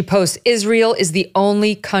 She posts, "Israel is the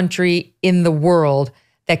only country in the world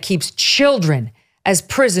that keeps children as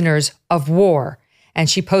prisoners of war." And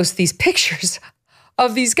she posts these pictures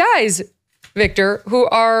of these guys, Victor, who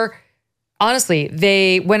are, honestly,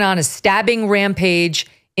 they went on a stabbing rampage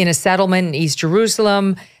in a settlement in East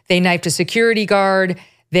Jerusalem. They knifed a security guard.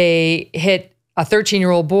 They hit a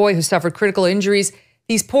 13-year-old boy who suffered critical injuries.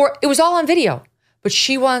 It was all on video. But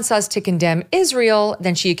she wants us to condemn Israel.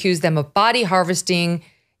 Then she accused them of body harvesting,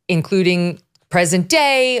 including present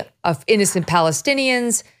day, of innocent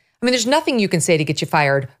Palestinians. I mean, there's nothing you can say to get you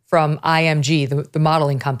fired from IMG, the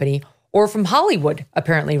modeling company, or from Hollywood,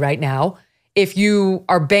 apparently right now, if you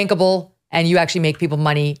are bankable and you actually make people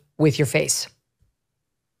money with your face.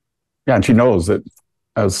 Yeah, and she knows that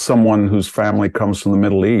as someone whose family comes from the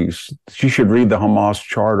Middle East, she should read the Hamas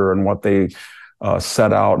charter and what they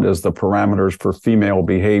set out as the parameters for female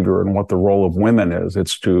behavior and what the role of women is.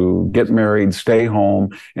 It's to get married, stay home,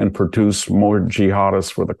 and produce more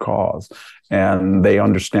jihadists for the cause. And they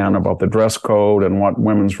understand about the dress code and what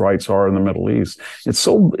women's rights are in the Middle East. It's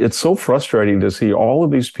so frustrating to see all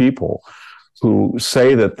of these people who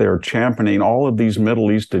say that they're championing all of these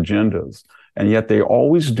Middle East agendas, and yet they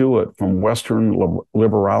always do it from Western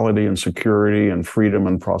liberality and security and freedom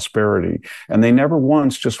and prosperity. And they never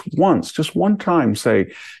just one time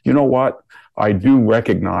say, you know what? I do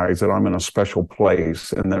recognize that I'm in a special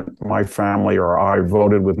place and that my family or I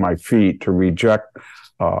voted with my feet to reject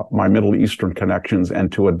my Middle Eastern connections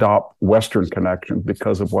and to adopt Western connections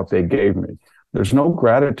because of what they gave me. There's no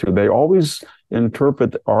gratitude. They always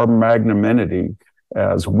interpret our magnanimity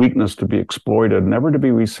as weakness to be exploited, never to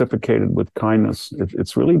be reciprocated with kindness.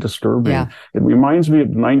 It's really disturbing. Yeah. It reminds me of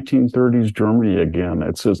 1930s Germany again.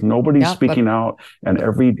 It says nobody's speaking out, and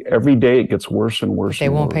every day it gets worse and worse. They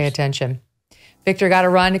won't pay attention. Victor, got to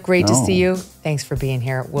run. Great to see you. Thanks for being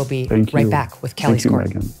here. We'll be right back with Kelly's Court.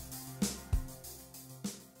 Megyn.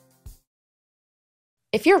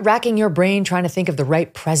 If you're racking your brain trying to think of the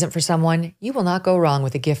right present for someone, you will not go wrong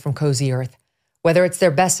with a gift from Cozy Earth. Whether it's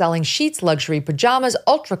their best-selling sheets, luxury pajamas,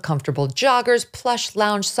 ultra-comfortable joggers, plush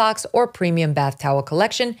lounge socks, or premium bath towel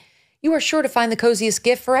collection, you are sure to find the coziest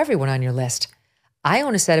gift for everyone on your list. I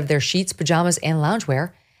own a set of their sheets, pajamas, and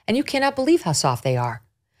loungewear, and you cannot believe how soft they are.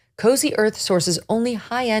 Cozy Earth sources only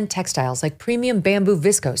high-end textiles like premium bamboo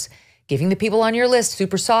viscose, giving the people on your list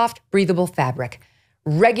super soft, breathable fabric,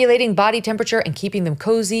 regulating body temperature and keeping them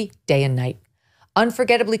cozy day and night.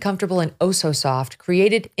 Unforgettably comfortable and oh so soft,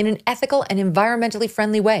 created in an ethical and environmentally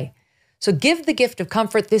friendly way. So give the gift of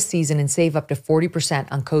comfort this season and save up to 40%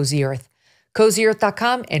 on Cozy Earth.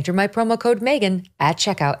 CozyEarth.com, enter my promo code Megyn at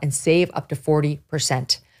checkout and save up to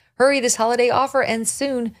 40%. Hurry, this holiday offer ends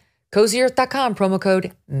soon. CozyEarth.com, promo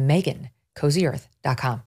code Megyn.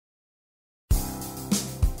 CozyEarth.com.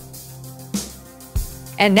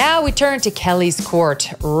 And now we turn to Kelly's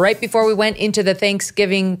Court. Right before we went into the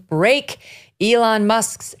Thanksgiving break, Elon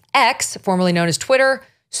Musk's ex, formerly known as Twitter,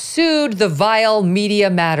 sued the vile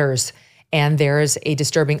Media Matters. And there's a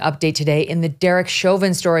disturbing update today in the Derek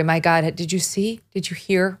Chauvin story. My God, did you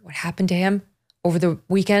hear what happened to him over the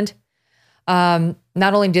weekend?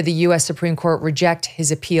 Not only did the U.S. Supreme Court reject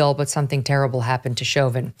his appeal, but something terrible happened to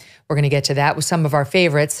Chauvin. We're going to get to that with some of our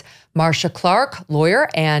favorites. Marcia Clark, lawyer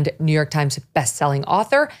and New York Times bestselling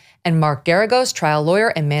author, and Mark Geragos, trial lawyer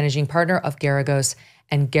and managing partner of Geragos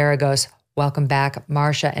and Geragos. Welcome back,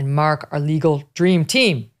 Marcia and Mark, our legal dream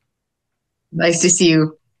team. Nice to see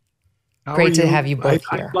you. Great to have you both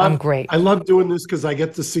here. I'm great. I love doing this because I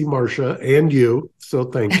get to see Marcia and you, so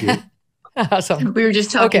thank you. Awesome. We were just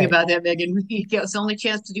talking about that, Megyn. It's the only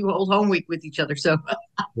chance to do a whole home week with each other. So,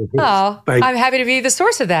 I'm happy to be the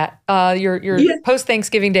source of that. Your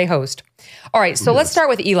post-Thanksgiving Day host. All right, so let's start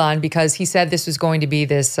with Elon because he said this was going to be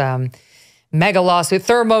this mega lawsuit,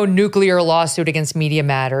 thermonuclear lawsuit against Media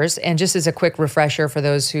Matters. And just as a quick refresher for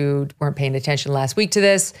those who weren't paying attention last week to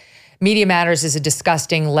this, Media Matters is a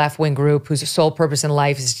disgusting left-wing group whose sole purpose in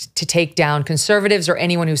life is to take down conservatives or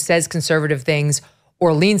anyone who says conservative things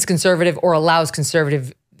or leans conservative or allows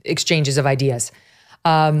conservative exchanges of ideas.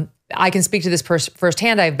 I can speak to this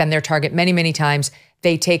firsthand. I've been their target many, many times.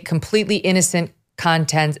 They take completely innocent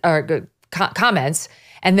content or comments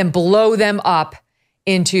and then blow them up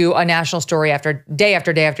into a national story after day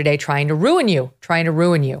after day after day, trying to ruin you.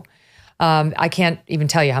 I can't even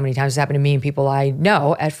tell you how many times it's happened to me and people I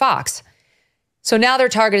know at Fox. So now their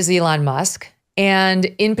target is Elon Musk. And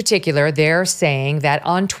in particular, they're saying that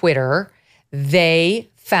on Twitter, they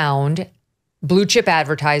found blue chip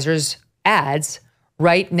advertisers' ads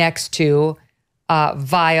right next to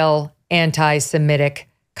vile anti-Semitic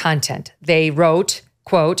content. They wrote,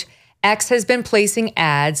 quote, X has been placing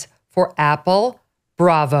ads for Apple,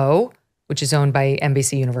 Bravo, which is owned by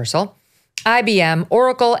NBC Universal, IBM,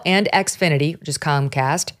 Oracle, and Xfinity, which is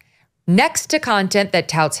Comcast, next to content that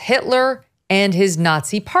touts Hitler and his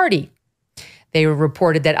Nazi party. They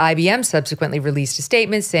reported that IBM subsequently released a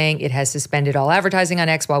statement saying it has suspended all advertising on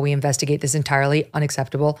X while we investigate this entirely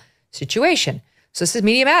unacceptable situation. So this is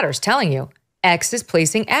Media Matters telling you X is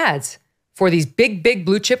placing ads for these big, big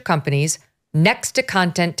blue chip companies next to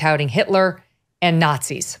content touting Hitler and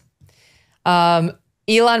Nazis.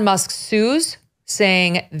 Elon Musk sues,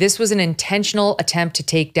 saying this was an intentional attempt to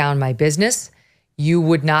take down my business. You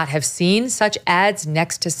would not have seen such ads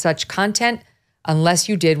next to such content unless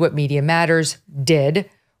you did what Media Matters did,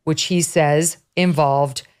 which he says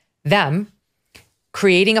involved them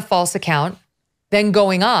creating a false account, then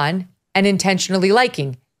going on and intentionally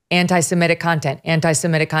liking anti-Semitic content,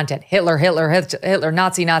 Hitler, Hitler, Hitler,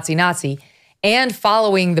 Nazi, Nazi, Nazi, and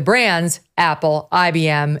following the brands Apple,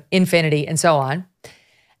 IBM, Infinity, and so on.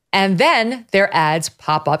 And then their ads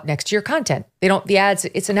pop up next to your content. The ads,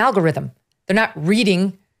 it's an algorithm. They're not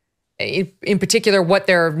reading in particular what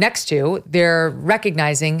they're next to. They're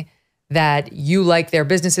recognizing that you like their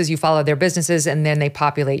businesses, you follow their businesses, and then they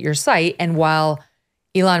populate your site. And while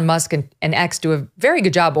Elon Musk and X do a very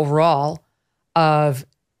good job overall of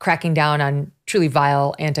cracking down on truly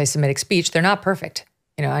vile anti-Semitic speech, they're not perfect.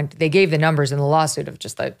 They gave the numbers in the lawsuit of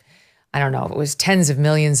just I don't know, it was tens of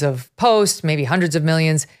millions of posts, maybe hundreds of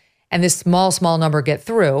millions, and this small number get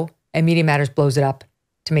through, and Media Matters blows it up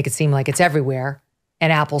to make it seem like it's everywhere,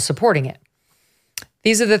 and Apple's supporting it.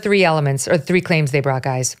 These are the three elements, or three claims they brought,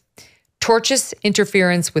 guys. Tortious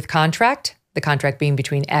interference with contract, the contract being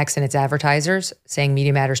between X and its advertisers, saying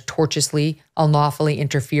Media Matters tortiously, unlawfully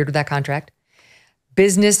interfered with that contract.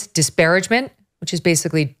 Business disparagement, which is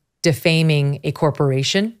basically defaming a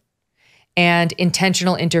corporation. And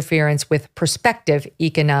intentional interference with prospective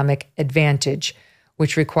economic advantage,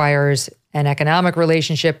 which requires an economic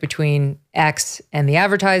relationship between X and the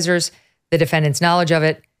advertisers, the defendant's knowledge of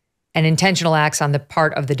it, and intentional acts on the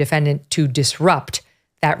part of the defendant to disrupt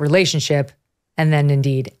that relationship, and then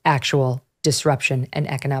indeed actual disruption and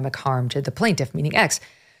economic harm to the plaintiff, meaning X.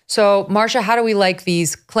 So, Marcia, how do we like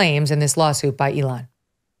these claims in this lawsuit by Elon?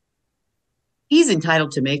 He's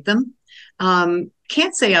entitled to make them.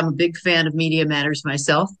 Can't say I'm a big fan of Media Matters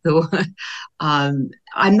myself, though. I'm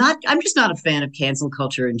just not a fan of cancel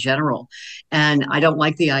culture in general. And I don't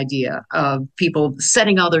like the idea of people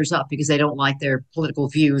setting others up because they don't like their political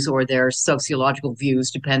views or their sociological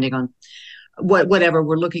views, depending on whatever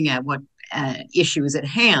we're looking at, what issue is at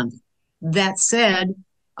hand. That said,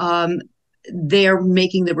 they're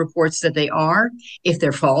making the reports that they are, if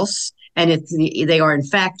they're false. And if they are, in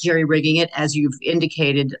fact, jerry-rigging it, as you've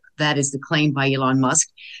indicated, that is the claim by Elon Musk,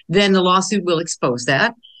 then the lawsuit will expose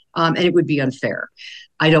that, and it would be unfair.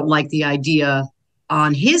 I don't like the idea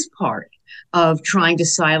on his part of trying to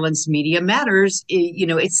silence Media Matters.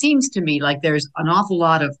 It seems to me like there's an awful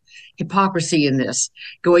lot of hypocrisy in this,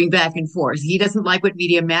 going back and forth. He doesn't like what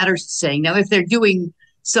Media Matters is saying. Now, if they're doing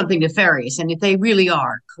something nefarious, and if they really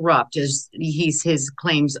are corrupt, as his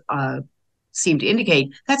claims seem to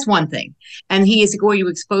indicate, that's one thing. And he is going to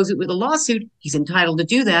expose it with a lawsuit. He's entitled to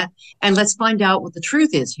do that. And let's find out what the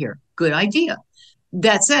truth is here. Good idea.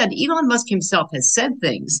 That said, Elon Musk himself has said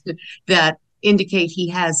things that indicate he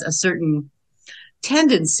has a certain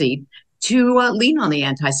tendency to lean on the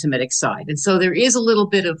anti-Semitic side. And so there is a little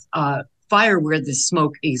bit of fire where the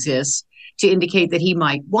smoke exists to indicate that he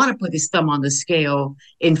might want to put his thumb on the scale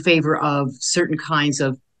in favor of certain kinds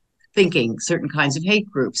of thinking, certain kinds of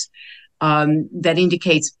hate groups. That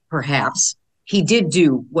indicates perhaps he did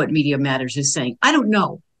do what Media Matters is saying. I don't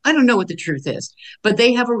know. I don't know what the truth is, but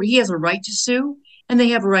he has a right to sue, and they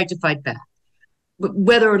have a right to fight back. But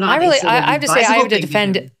whether or not I have to say,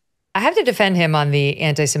 I have to defend him on the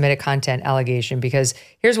anti-Semitic content allegation, because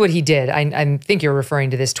here's what he did. I think you're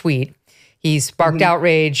referring to this tweet. He sparked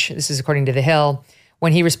outrage. This is according to The Hill,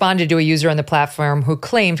 when he responded to a user on the platform who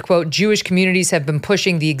claimed, quote, Jewish communities have been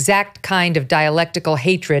pushing the exact kind of dialectical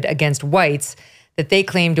hatred against whites that they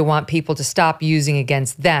claim to want people to stop using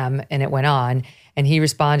against them. And it went on. And he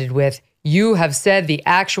responded with, you have said the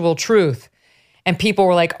actual truth. And people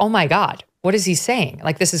were like, oh my God, what is he saying?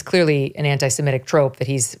 Like, this is clearly an anti-Semitic trope that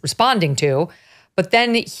he's responding to. But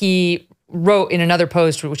then he wrote in another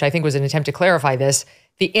post, which I think was an attempt to clarify this,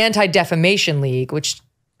 the Anti-Defamation League, which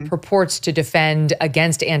purports to defend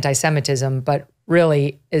against anti-Semitism, but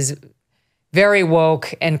really is very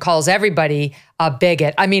woke and calls everybody a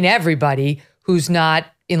bigot. I mean, everybody who's not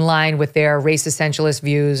in line with their race essentialist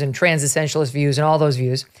views and trans essentialist views and all those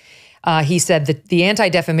views. He said that the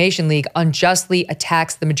Anti-Defamation League unjustly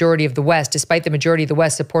attacks the majority of the West, despite the majority of the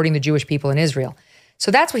West supporting the Jewish people in Israel. So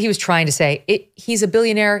that's what he was trying to say. He's a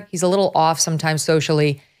billionaire. He's a little off sometimes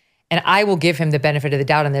socially. And I will give him the benefit of the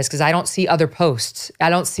doubt on this because I don't see other posts. I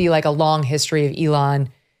don't see like a long history of Elon,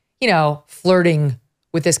 flirting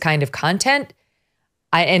with this kind of content.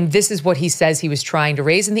 And this is what he says he was trying to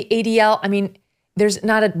raise. In the ADL, I mean, there's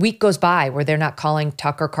not a week goes by where they're not calling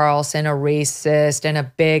Tucker Carlson a racist and a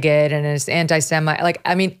bigot and an anti-Semite.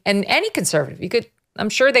 And any conservative, I'm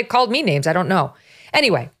sure they've called me names. I don't know.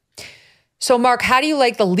 Anyway, so Mark, how do you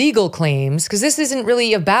like the legal claims? Because this isn't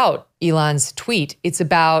really about Elon's tweet. It's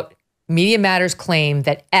about Media Matters' claim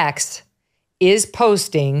that X is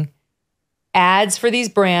posting ads for these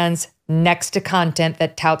brands next to content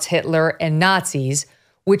that touts Hitler and Nazis,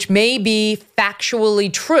 which may be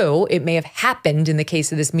factually true. It may have happened in the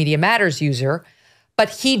case of this Media Matters user, but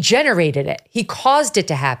he generated it. He caused it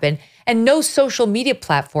to happen. And no social media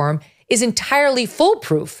platform is entirely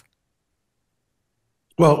foolproof.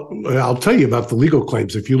 Well, I'll tell you about the legal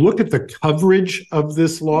claims. If you look at the coverage of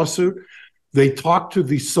this lawsuit, they talk to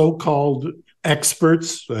the so-called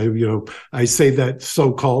experts. I say that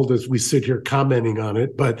so-called as we sit here commenting on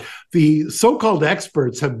it, but the so-called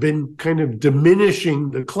experts have been kind of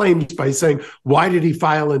diminishing the claims by saying, why did he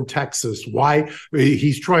file in Texas? Why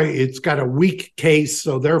it's got a weak case,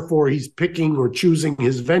 so therefore he's picking or choosing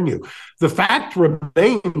his venue. The fact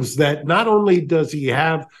remains that not only does he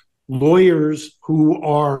have lawyers who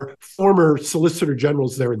are former solicitor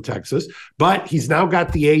generals there in Texas, but he's now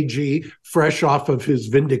got the AG fresh off of his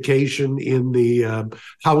vindication in the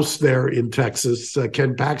House there in Texas,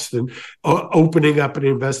 Ken Paxton, opening up an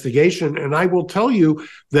investigation. And I will tell you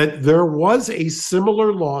that there was a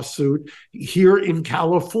similar lawsuit here in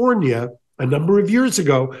California a number of years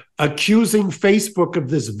ago, accusing Facebook of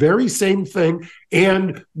this very same thing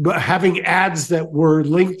and having ads that were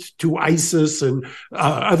linked to ISIS and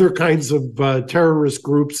other kinds of terrorist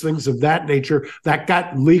groups, things of that nature, that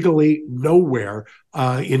got legally nowhere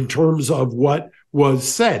in terms of what was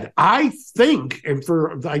said. I think,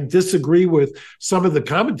 I disagree with some of the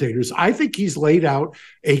commentators, I think he's laid out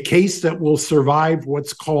a case that will survive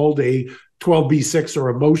what's called a 12B6 or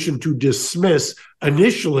a motion to dismiss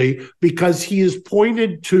initially, because he has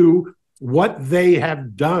pointed to what they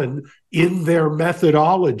have done in their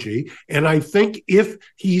methodology. And I think if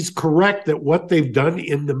he's correct that what they've done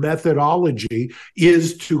in the methodology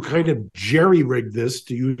is to kind of jerry-rig this,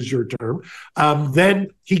 to use your term, then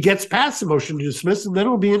he gets past the motion to dismiss, and then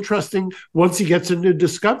it'll be interesting once he gets into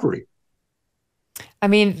discovery. I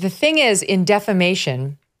mean, the thing is, in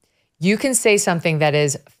defamation, you can say something that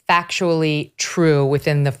is factually true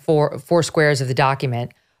within the four squares of the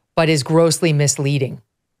document, but is grossly misleading,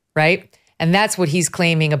 right? And that's what he's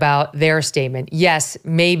claiming about their statement. Yes,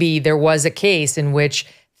 maybe there was a case in which,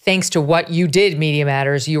 thanks to what you did, Media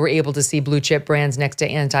Matters, you were able to see blue chip brands next to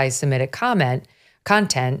anti-Semitic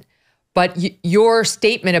content, but your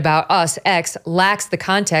statement about us, X, lacks the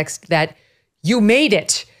context that you made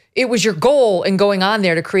it. It was your goal in going on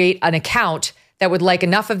there to create an account that would like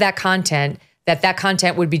enough of that content that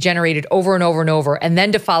content would be generated over and over and over, and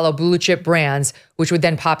then to follow blue chip brands, which would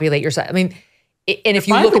then populate your site. I mean, and if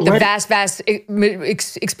you look at the vast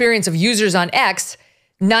experience of users on X,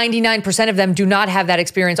 99% of them do not have that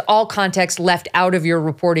experience. All context left out of your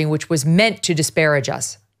reporting, which was meant to disparage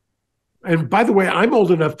us. And by the way, I'm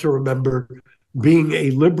old enough to remember being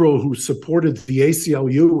a liberal who supported the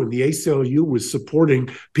ACLU, and the ACLU was supporting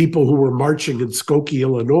people who were marching in Skokie,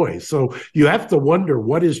 Illinois. So you have to wonder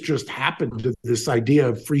what has just happened to this idea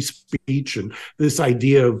of free speech and this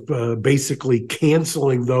idea of basically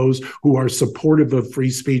canceling those who are supportive of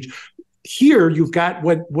free speech. Here, you've got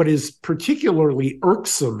what is particularly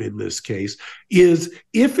irksome in this case is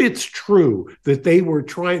if it's true that they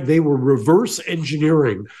were reverse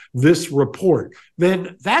engineering this report,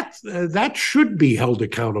 then that should be held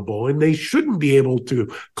accountable, and they shouldn't be able to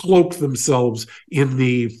cloak themselves in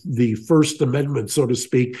the First Amendment, so to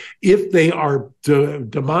speak, if they are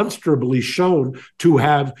demonstrably shown to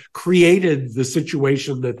have created the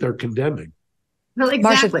situation that they're condemning. Well,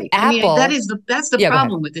 exactly. Marcia, that's the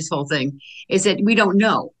problem with this whole thing, is that we don't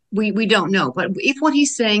know. We don't know. But if what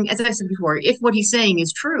he's saying, as I said before, if what he's saying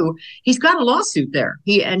is true, he's got a lawsuit there.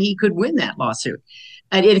 He could win that lawsuit.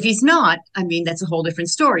 And if he's not, I mean, that's a whole different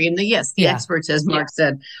story. And the experts, as Mark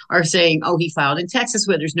said, are saying, oh, he filed in Texas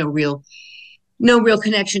where there's no real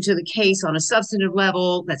connection to the case on a substantive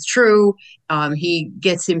level. That's true. He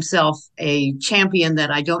gets himself a champion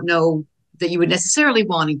that I don't know that you would necessarily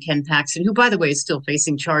want in Ken Paxton, who, by the way, is still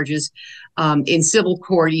facing charges in civil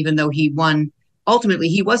court, even though he won. Ultimately,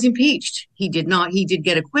 he was impeached. He did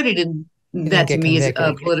get acquitted, and that to me is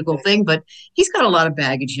a political thing, but he's got a lot of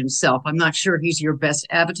baggage himself. I'm not sure he's your best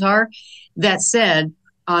avatar. That said,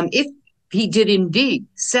 if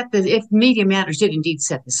Media Matters did indeed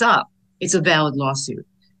set this up, it's a valid lawsuit.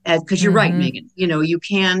 Because you're right, Megyn.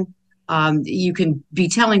 You can be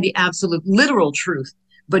telling the absolute literal truth,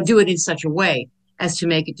 but do it in such a way as to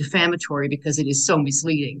make it defamatory because it is so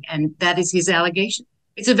misleading. And that is his allegation.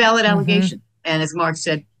 It's a valid allegation. And as Mark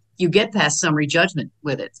said, you get past summary judgment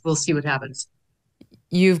with it. We'll see what happens.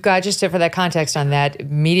 You've got, just for that context on that,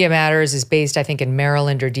 Media Matters is based, I think, in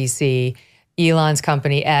Maryland or DC. Elon's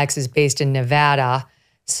company X is based in Nevada.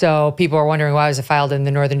 So people are wondering why was it filed in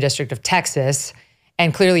the Northern District of Texas?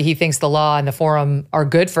 And clearly he thinks the law and the forum are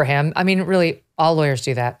good for him. I mean, really, all lawyers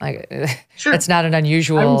do that. Sure. It's not an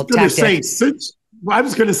unusual tactic. I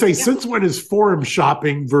was going to say, since when is forum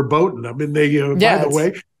shopping verboten? I mean, by the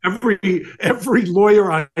way, every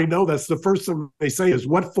lawyer I know, that's the first thing they say is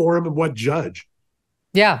what forum and what judge.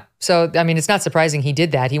 Yeah. So, I mean, it's not surprising he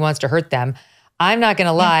did that. He wants to hurt them. I'm not going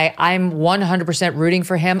to lie. I'm 100% rooting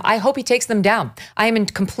for him. I hope he takes them down. I am in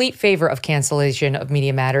complete favor of cancellation of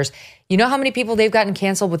Media Matters. You know how many people they've gotten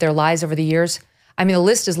canceled with their lies over the years? I mean, the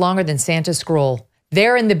list is longer than Santa's scroll.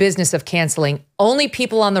 They're in the business of canceling only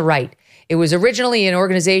people on the right. It was originally an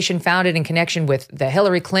organization founded in connection with the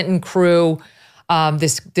Hillary Clinton crew,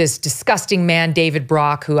 this disgusting man, David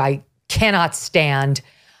Brock, who I cannot stand.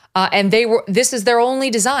 And this is their only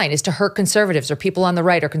design, is to hurt conservatives or people on the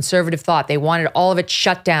right or conservative thought. They wanted all of it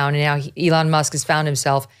shut down. And now Elon Musk has found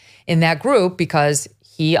himself in that group because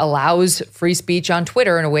he allows free speech on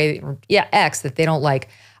Twitter in a way, X, that they don't like.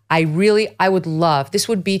 I would love, this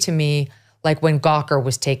would be to me like when Gawker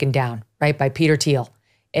was taken down, right, by Peter Thiel.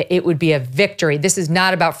 It would be a victory. This is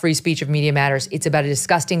not about free speech of Media Matters. It's about a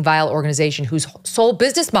disgusting, vile organization whose sole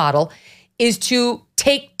business model is to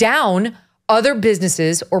take down other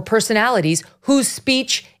businesses or personalities whose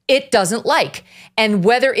speech it doesn't like. And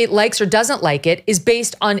whether it likes or doesn't like it is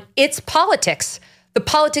based on its politics, the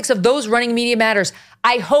politics of those running Media Matters.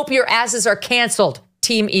 I hope your asses are canceled,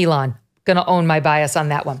 Team Elon. Gonna own my bias on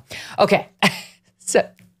that one. Okay, so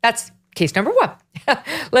that's case number one.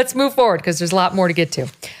 Let's move forward because there's a lot more to get to.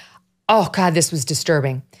 Oh God, this was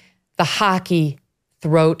disturbing. The hockey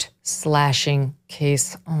throat slashing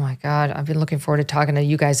case. Oh my God, I've been looking forward to talking to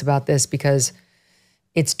you guys about this because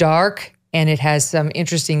it's dark and it has some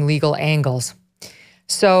interesting legal angles.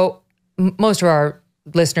 So most of our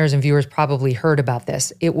listeners and viewers probably heard about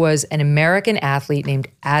this. It was an American athlete named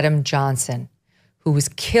Adam Johnson who was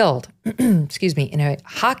killed, in a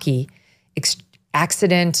hockey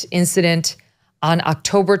incident on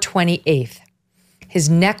October 28th. His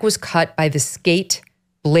neck was cut by the skate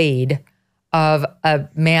blade of a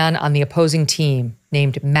man on the opposing team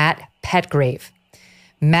named Matt Petgrave.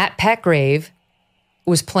 Matt Petgrave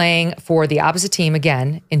was playing for the opposite team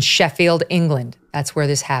again in Sheffield, England. That's where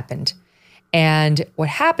this happened. And what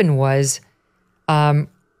happened was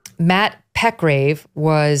Matt Petgrave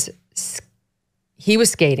was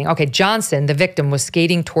skating. Okay, Johnson, the victim, was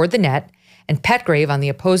skating toward the net, and Petgrave on the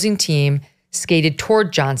opposing team skated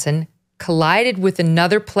toward Johnson, collided with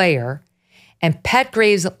another player, and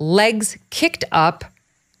Petgrave's legs kicked up,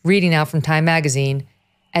 reading out from Time Magazine,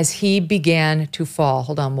 as he began to fall.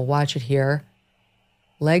 Hold on, we'll watch it here.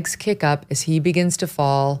 Legs kick up as he begins to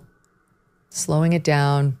fall, slowing it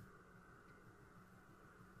down.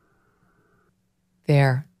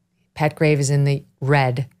 There, Petgrave is in the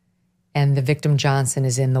red, and the victim Johnson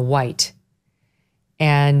is in the white.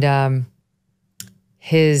 And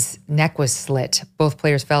his neck was slit. Both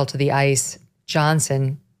players fell to the ice.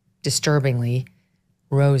 Johnson, disturbingly,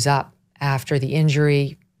 rose up after the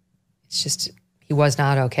injury. It's just, he was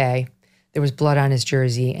not okay. There was blood on his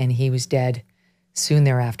jersey, and he was dead soon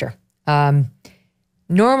thereafter.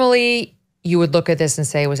 Normally, you would look at this and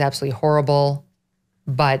say it was absolutely horrible,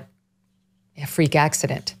 but a freak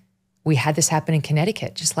accident. We had this happen in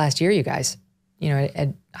Connecticut just last year, you guys, at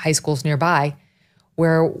high schools nearby,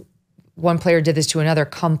 where one player did this to another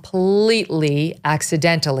completely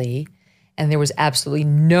accidentally, and there was absolutely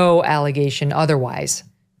no allegation otherwise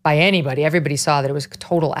by anybody. Everybody saw that it was a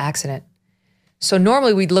total accident. So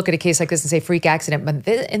normally we'd look at a case like this and say freak accident, but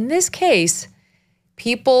in this case,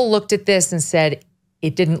 people looked at this and said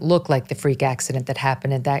it didn't look like the freak accident that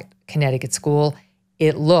happened at that Connecticut school.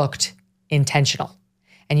 It looked intentional.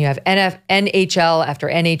 And you have NHL after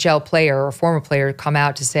NHL player or former player come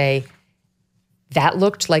out to say, that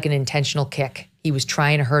looked like an intentional kick. He was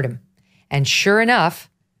trying to hurt him. And sure enough,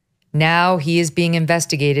 now he is being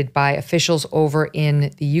investigated by officials over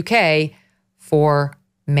in the UK for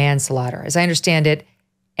manslaughter. As I understand it,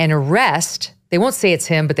 an arrest, they won't say it's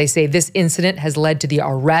him, but they say this incident has led to the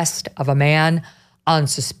arrest of a man on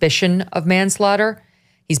suspicion of manslaughter.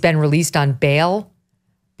 He's been released on bail.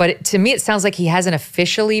 But to me, it sounds like he hasn't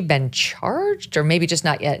officially been charged or maybe just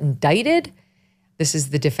not yet indicted. This is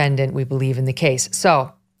the defendant, we believe, in the case.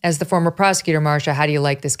 So, as the former prosecutor, Marcia, how do you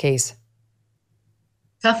like this case?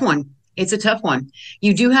 Tough one. It's a tough one.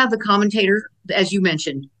 You do have the commentator, as you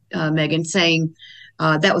mentioned, Megyn, saying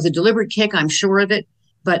that was a deliberate kick. I'm sure of it.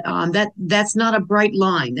 But that's not a bright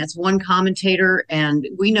line. That's one commentator. And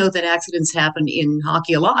we know that accidents happen in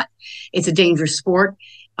hockey a lot. It's a dangerous sport.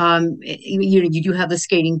 You do have the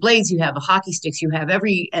skating blades, you have the hockey sticks, you have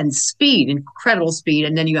and speed, incredible speed,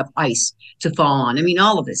 and then you have ice to fall on. I mean,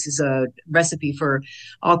 all of this is a recipe for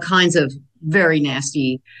all kinds of very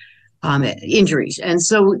nasty injuries. And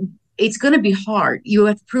so it's going to be hard. You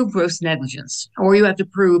have to prove gross negligence, or you have to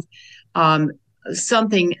prove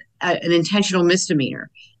something, an intentional misdemeanor.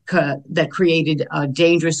 that created a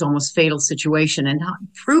dangerous, almost fatal situation, and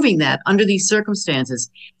proving that under these circumstances,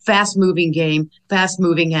 fast-moving game,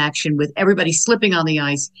 fast-moving action with everybody slipping on the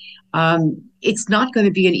ice, it's not going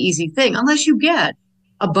to be an easy thing unless you get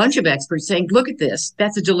a bunch of experts saying, look at this,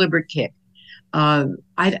 that's a deliberate kick.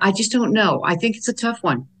 I just don't know. I think it's a tough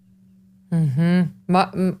one.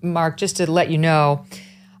 Mark, just to let you know,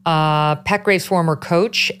 Petgrave's former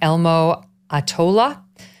coach, Elmo Atola,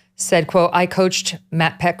 said, quote, I coached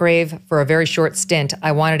Matt Petgrave for a very short stint.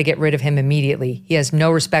 I wanted to get rid of him immediately. He has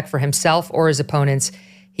no respect for himself or his opponents.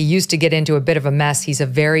 He used to get into a bit of a mess. He's a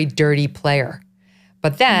very dirty player.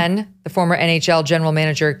 But then the former NHL general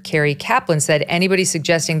manager, Kerry Kaplan, said anybody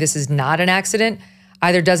suggesting this is not an accident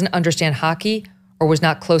either doesn't understand hockey or was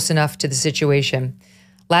not close enough to the situation.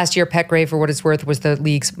 Last year, Petgrave, for what it's worth, was the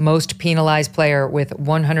league's most penalized player with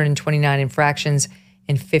 129 infractions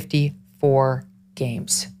in 54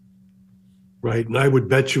 games. Right. And I would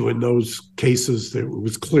bet you in those cases that it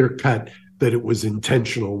was clear cut that it was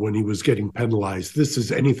intentional when he was getting penalized. This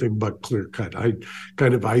is anything but clear cut. I'd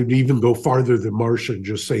even go farther than Marcia and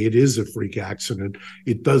just say it is a freak accident.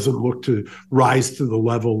 It doesn't look to rise to the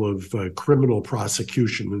level of criminal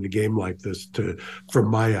prosecution in a game like this from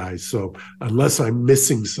my eyes. So unless I'm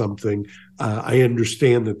missing something, I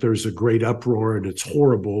understand that there's a great uproar and it's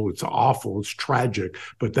horrible, it's awful, it's tragic,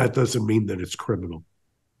 but that doesn't mean that it's criminal.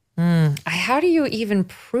 How do you even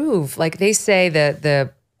prove, like they say that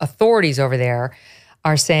the authorities over there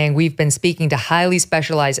are saying we've been speaking to highly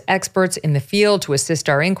specialized experts in the field to assist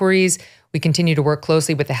our inquiries. We continue to work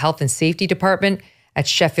closely with the Health and Safety Department at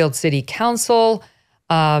Sheffield City Council.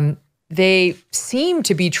 They seem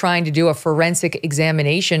to be trying to do a forensic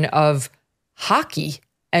examination of hockey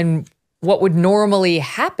and what would normally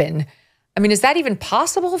happen. I mean, is that even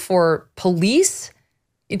possible for police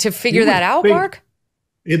to figure that out, Mark?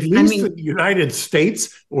 At least in the United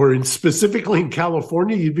States, or specifically in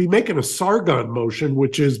California, you'd be making a Sargon motion,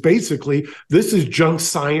 which is basically, this is junk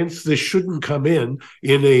science. This shouldn't come in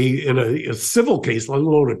a civil case, let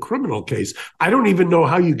alone a criminal case. I don't even know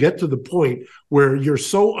how you get to the point where you're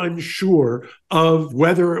so unsure of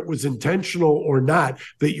whether it was intentional or not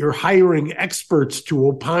that you're hiring experts to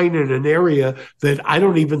opine in an area that I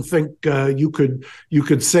don't even think you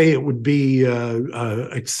could say it would be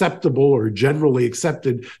acceptable or generally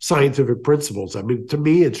accepted scientific principles. I mean, to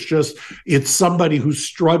me, it's somebody who's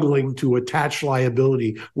struggling to attach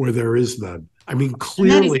liability where there is none. I mean,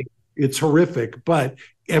 clearly it's horrific, but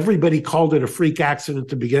everybody called it a freak accident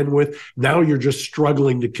to begin with. Now you're just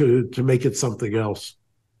struggling to make it something else.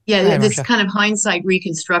 Yeah, this kind of hindsight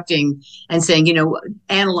reconstructing and saying,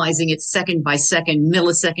 analyzing it second by second,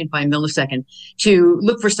 millisecond by millisecond to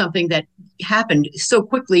look for something that happened so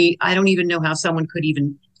quickly. I don't even know how someone could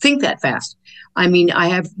even think that fast. I mean, I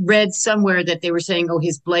have read somewhere that they were saying,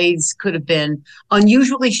 his blades could have been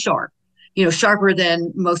unusually sharp, sharper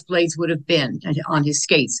than most blades would have been on his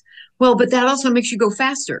skates. Well, but that also makes you go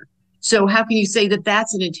faster. So how can you say that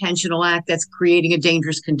that's an intentional act that's creating a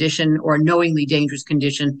dangerous condition or a knowingly dangerous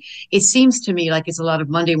condition? It seems to me like it's a lot of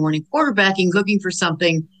Monday morning quarterbacking, looking for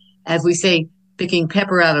something, as we say, picking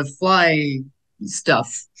pepper out of fly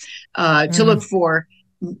stuff, to look for,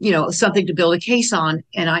 something to build a case on.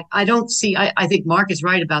 And I don't see, I think Mark is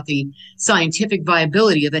right about the scientific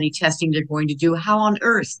viability of any testing they're going to do. How on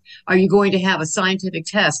earth are you going to have a scientific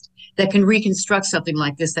test that can reconstruct something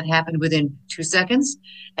like this that happened within 2 seconds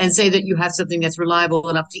and say that you have something that's reliable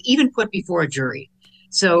enough to even put before a jury?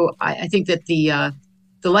 So I think that the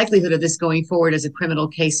likelihood of this going forward as a criminal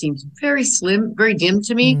case seems very slim, very dim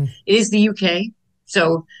to me. It is the UK.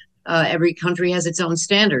 So every country has its own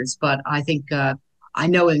standards, but I think, I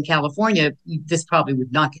know in California, this probably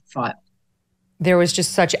would not get filed. There was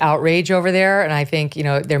just such outrage over there. And I think,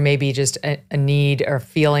 there may be just a need or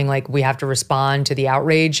feeling like we have to respond to the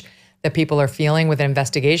outrage that people are feeling with an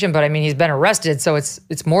investigation. But I mean, he's been arrested, so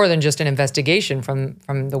it's more than just an investigation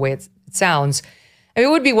from the way it sounds. I mean,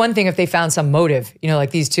 it would be one thing if they found some motive,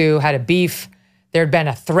 like these two had a beef, there'd been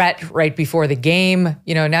a threat right before the game.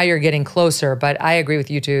 Now you're getting closer. But I agree with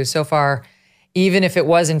you two. So far, even if it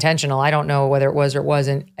was intentional, I don't know whether it was or it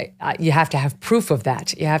wasn't. You have to have proof of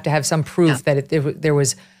that. You have to have some proof that there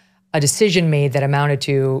was a decision made that amounted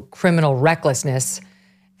to criminal recklessness.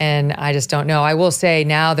 And I just don't know. I will say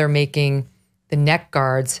now they're making the neck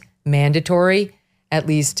guards mandatory, at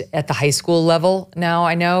least at the high school level now,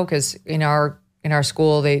 I know, because in our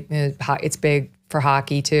school, it's big for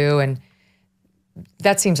hockey too. And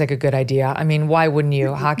that seems like a good idea. I mean, why wouldn't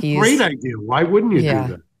you? Hockey is great idea. Why wouldn't you do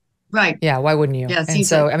that? Right. Yeah. Why wouldn't you? Yeah. And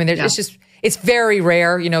so, I mean, it's It's very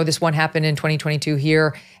rare. You know, this one happened in 2022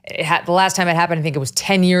 here. The last time it happened, I think it was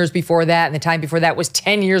 10 years before that. And the time before that was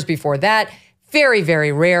 10 years before that. Very,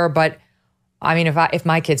 very rare. But I mean, if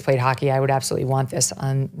my kids played hockey, I would absolutely want this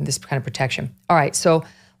kind of protection. All right, so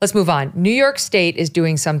let's move on. New York State is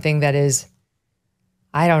doing something that is,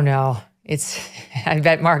 I don't know. I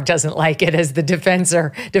bet Mark doesn't like it as the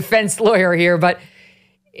defense lawyer here, but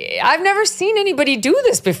I've never seen anybody do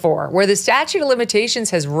this before, where the statute of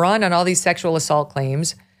limitations has run on all these sexual assault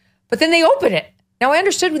claims, but then they open it. Now, I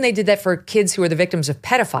understood when they did that for kids who are the victims of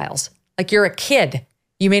pedophiles. Like, you're a kid.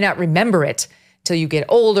 You may not remember it till you get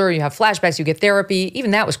older, you have flashbacks, you get therapy.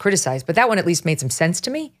 Even that was criticized, but that one at least made some sense to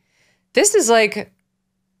me. This is like,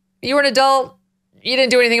 you were an adult, you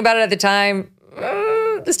didn't do anything about it at the time.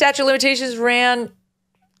 The statute of limitations ran,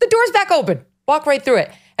 the door's back open. Walk right through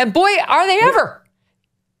it. And boy, are they ever.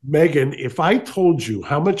 Megyn, if I told you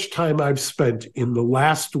how much time I've spent in the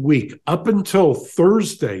last week up until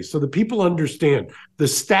Thursday, so that people understand, the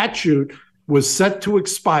statute was set to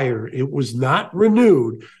expire. It was not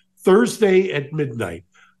renewed Thursday at midnight.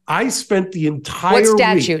 I spent the entire What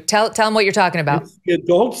statute? week, Tell them what you're talking about. It's the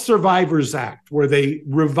Adult Survivors Act, where they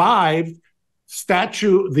revived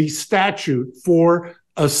the statute for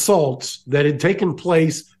assaults that had taken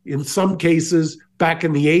place in some cases back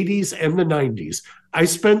in the 80s and the 90s. I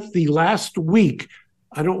spent the last week,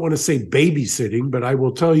 I don't want to say babysitting, but I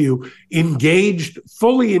will tell you,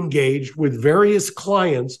 fully engaged with various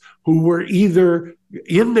clients who were either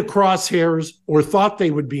in the crosshairs or thought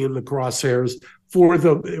they would be in the crosshairs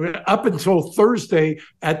up until Thursday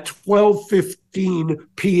at 12:15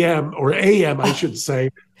 p.m. or a.m., I should say.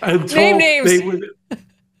 Until names. They would,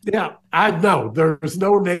 yeah, I know there's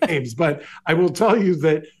no names, but I will tell you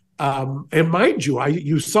that, and mind you,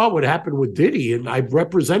 you saw what happened with Diddy, and I've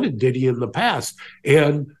represented Diddy in the past,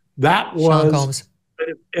 and that was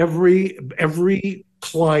every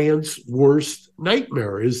client's worst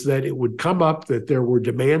nightmare, is that it would come up that there were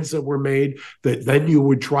demands that were made that then you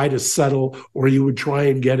would try to settle, or you would try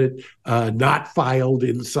and get it not filed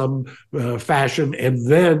in some fashion. And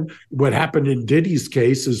then what happened in Diddy's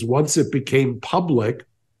case is, once it became public,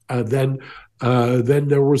 then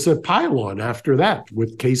there was a pile-on after that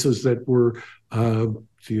with cases that were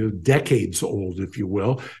decades old, if you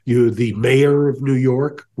will. The mayor of New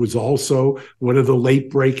York was also one of the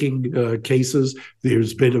late-breaking cases.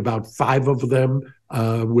 There's been about 5 of them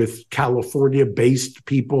with California-based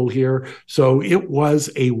people here. So it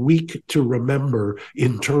was a week to remember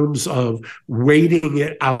in terms of waiting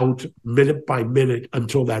it out minute by minute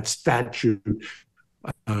until that statute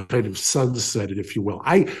kind of sunsetted, if you will.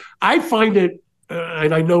 I find it,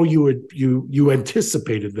 and I know you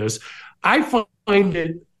anticipated this, I find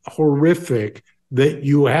it horrific that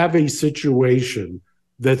you have a situation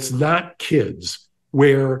that's not kids,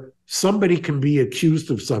 where somebody can be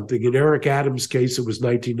accused of something. In Eric Adams' case, it was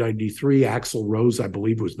 1993. Axl Rose, I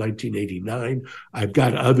believe, was 1989. I've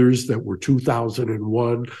got others that were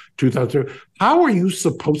 2001, 2000. How are you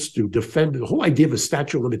supposed to defend? The whole idea of a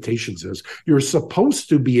statute of limitations is you're supposed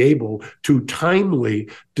to be able to timely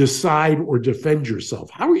decide or defend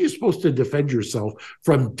yourself. How are you supposed to defend yourself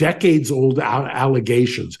from decades-old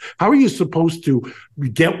allegations? How are you supposed to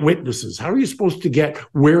get witnesses? How are you supposed to get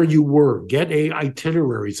where you were, get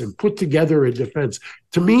itineraries, and put together a defense?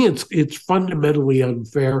 To me, it's fundamentally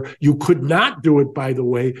unfair. You could not do it, by the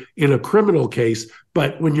way, in a criminal case,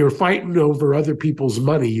 but when you're fighting over other people's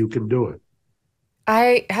money, you can do it.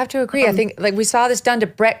 I have to agree. I think, like, we saw this done to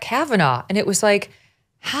Brett Kavanaugh, and it was like,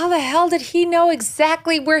 how the hell did he know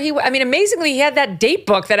exactly where he was? I mean, amazingly, he had that date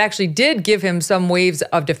book that actually did give him some waves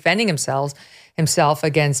of defending himself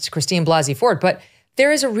against Christine Blasey Ford. But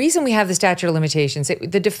there is a reason we have the statute of limitations.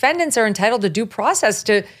 The defendants are entitled to due process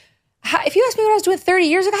to, if you ask me what I was doing 30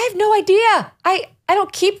 years ago, I have no idea. I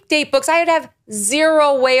don't keep date books. I would have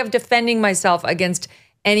zero way of defending myself against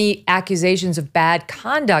any accusations of bad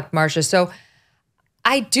conduct, Marcia. So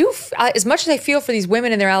I do, as much as I feel for these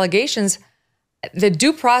women and their allegations, the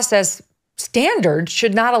due process standard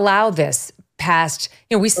should not allow this past,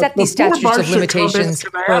 we set these statutes of limitations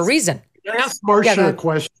for a reason. Can I ask Marcia a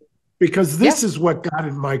question? Because this is what got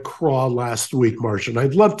in my craw last week, Marcia, and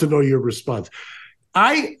I'd love to know your response.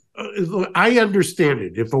 I understand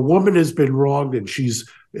it. If a woman has been wronged and she's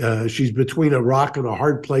between a rock and a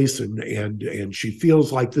hard place, and she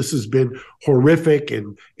feels like this has been horrific,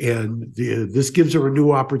 and this gives her a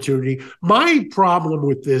new opportunity. My problem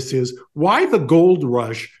with this is, why the gold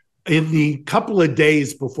rush in the couple of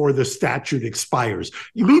days before the statute expires.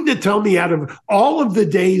 You mean to tell me out of all of the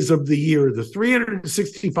days of the year, the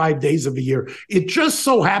 365 days of the year, it just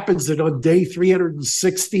so happens that on day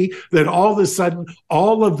 360, that all of a sudden,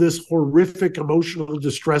 all of this horrific emotional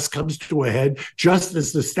distress comes to a head just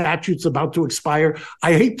as the statute's about to expire?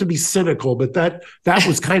 I hate to be cynical, but that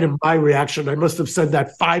was kind of my reaction. I must have said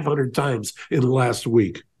that 500 times in the last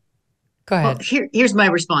week. Go ahead. Well, here's my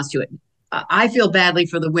response to it. I feel badly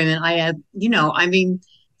for the women. I have,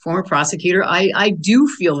 former prosecutor, I do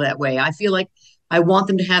feel that way. I feel like I want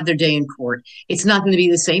them to have their day in court. It's not going to be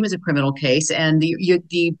the same as a criminal case. And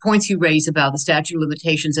the points you raise about the statute of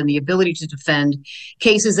limitations and the ability to defend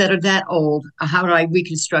cases that are that old, how do I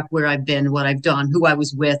reconstruct where I've been, what I've done, who I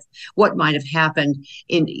was with, what might have happened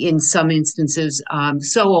in some instances,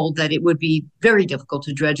 so old that it would be very difficult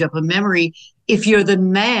to dredge up a memory if you're the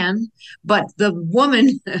man, but the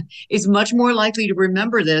woman is much more likely to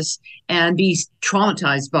remember this and be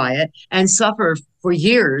traumatized by it and suffer for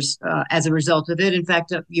years as a result of it. In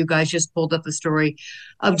fact, you guys just pulled up the story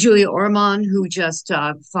of Julia Ormond, who just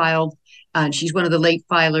filed. She's one of the late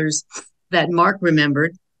filers that Mark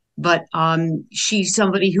remembered, but she's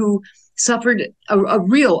somebody who suffered a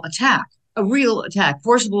real attack,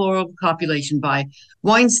 forcible oral copulation by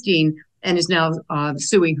Weinstein, and is now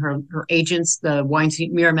suing her agents, the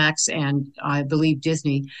Weinstein, Miramax, and I believe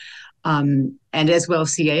Disney, and as well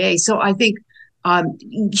as CAA. So I think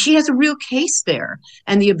she has a real case there,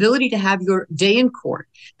 and the ability to have your day in court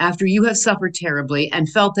after you have suffered terribly and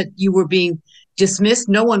felt that you were being dismissed.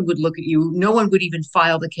 No one would look at you. No one would even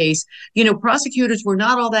file the case. Prosecutors were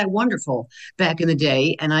not all that wonderful back in the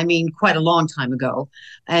day, and I mean quite a long time ago,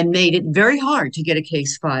 and made it very hard to get a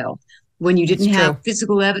case filed. When you didn't have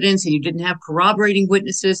physical evidence and you didn't have corroborating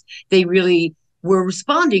witnesses, they really were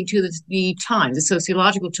responding to the times, the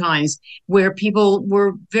sociological times, where people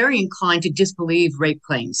were very inclined to disbelieve rape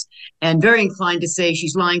claims and very inclined to say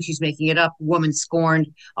she's lying, she's making it up, woman scorned,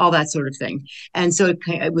 all that sort of thing. And so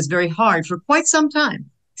it was very hard for quite some time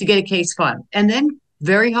to get a case filed, and then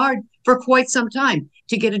very hard for quite some time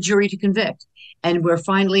to get a jury to convict. And we're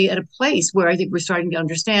finally at a place where I think we're starting to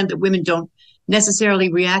understand that women don't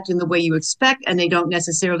necessarily react in the way you expect, and they don't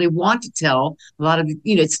necessarily want to tell. A lot of,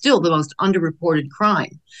 it's still the most underreported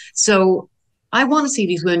crime. So I want to see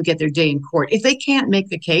these women get their day in court. If they can't make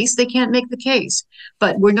the case, they can't make the case.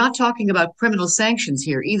 But we're not talking about criminal sanctions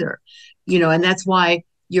here either, and that's why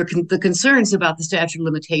the concerns about the statute of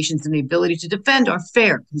limitations and the ability to defend are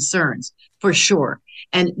fair concerns for sure.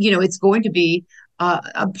 And, it's going to be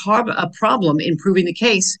a problem in proving the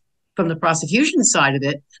case from the prosecution side of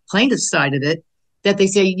it, plaintiff's side of it, that they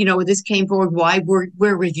say, this came forward.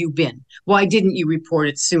 Where have you been? Why didn't you report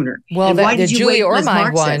it sooner? Well, and why did you Julia wait, as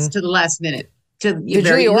Mark one, says, to the last minute? To the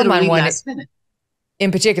Julia Ormond one, last minute.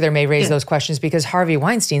 In particular, may raise those questions because Harvey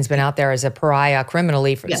Weinstein's been out there as a pariah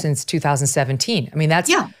criminally since 2017. I mean, that's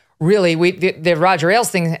really, the Roger Ailes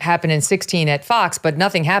thing happened in 2016 at Fox, but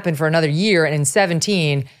nothing happened for another year. And in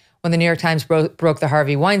 2017, when the New York Times broke the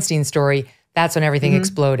Harvey Weinstein story, that's when everything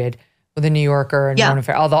exploded with the New Yorker and Foreign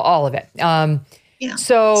Affairs, all of it.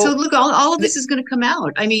 So look, all of this is going to come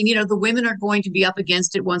out. I mean, the women are going to be up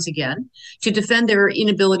against it once again to defend their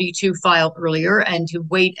inability to file earlier and to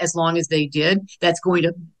wait as long as they did. That's going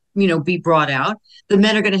to, be brought out. The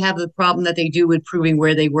men are going to have the problem that they do with proving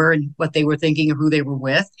where they were and what they were thinking or who they were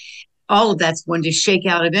with. All of that's going to shake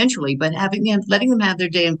out eventually. But letting them have their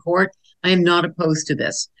day in court, I am not opposed to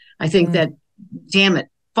this. I think that, damn it,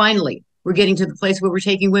 finally, we're getting to the place where we're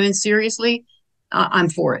taking women seriously. I'm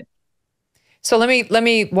for it. So let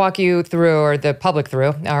me walk you through, or the public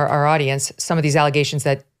through, our audience, some of these allegations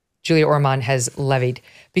that Julia Ormond has levied,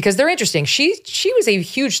 because they're interesting. She was a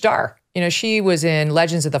huge star. She was in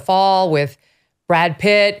Legends of the Fall with Brad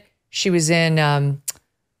Pitt. She was in,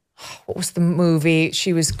 what was the movie?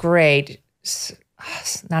 She was great.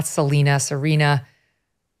 Not Serena.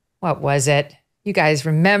 What was it? You guys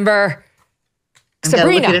remember?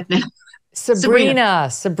 Sabrina.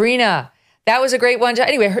 That was a great one.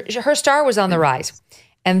 Anyway, her star was on the rise.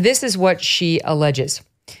 And this is what she alleges.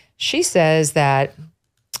 She says that,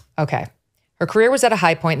 her career was at a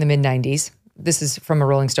high point in the mid-90s. This is from a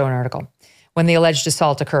Rolling Stone article. When the alleged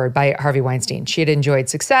assault occurred by Harvey Weinstein. She had enjoyed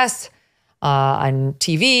success on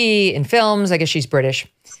TV, in films. I guess she's British.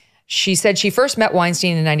 She said she first met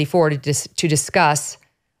Weinstein in 94 to discuss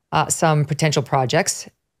some potential projects,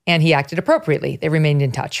 and he acted appropriately. They remained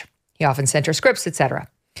in touch. He often sent her scripts, etc.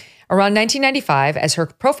 Around 1995, as her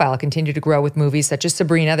profile continued to grow with movies such as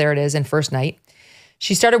Sabrina, there it is, and First Night,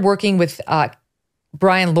 she started working with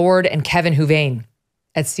Brian Lord and Kevin Huvane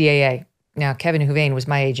at CAA. Now, Kevin Huvane was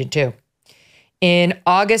my agent too. In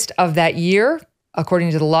August of that year,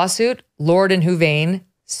 according to the lawsuit, Lord and Houvain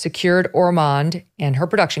secured Ormond and her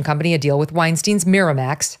production company a deal with Weinstein's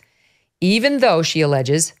Miramax, even though she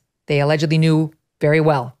alleges they allegedly knew very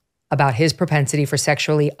well about his propensity for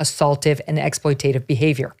sexually assaultive and exploitative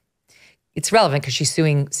behavior. It's relevant because she's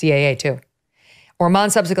suing CAA too.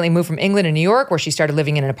 Ormond subsequently moved from England to New York, where she started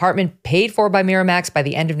living in an apartment paid for by Miramax. By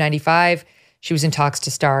the end of 95, she was in talks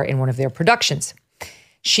to star in one of their productions.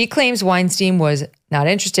 She claims Weinstein was not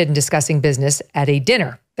interested in discussing business at a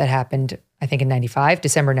dinner that happened, I think, in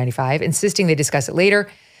December 95, insisting they discuss it later.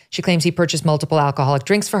 She claims he purchased multiple alcoholic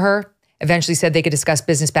drinks for her, eventually said they could discuss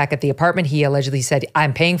business back at the apartment he allegedly said,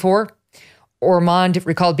 I'm paying for. Ormond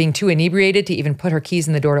recalled being too inebriated to even put her keys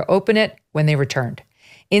in the door to open it when they returned.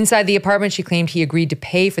 Inside the apartment, she claimed he agreed to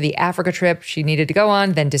pay for the Africa trip she needed to go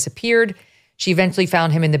on, then disappeared. She eventually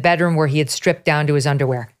found him in the bedroom where he had stripped down to his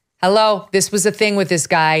underwear. Hello, this was a thing with this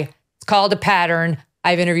guy. It's called a pattern.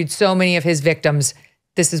 I've interviewed so many of his victims.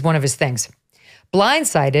 This is one of his things.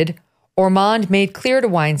 Blindsided, Ormond made clear to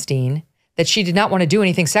Weinstein that she did not want to do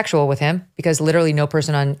anything sexual with him because literally no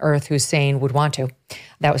person on earth who's sane would want to.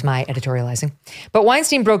 That was my editorializing. But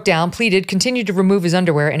Weinstein broke down, pleaded, continued to remove his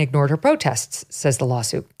underwear, and ignored her protests, says the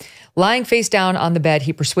lawsuit. Lying face down on the bed,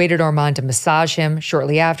 he persuaded Ormond to massage him.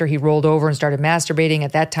 Shortly after, he rolled over and started masturbating.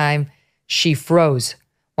 At that time, she froze.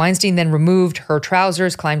 Weinstein then removed her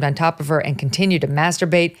trousers, climbed on top of her, and continued to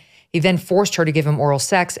masturbate. He then forced her to give him oral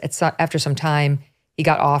sex. After some time, he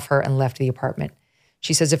got off her and left the apartment.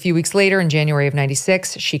 She says a few weeks later, in January of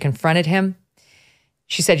 96, she confronted him.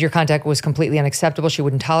 She said, your conduct was completely unacceptable. She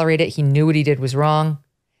wouldn't tolerate it. He knew what he did was wrong.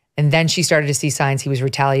 And then she started to see signs he was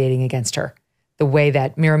retaliating against her. The way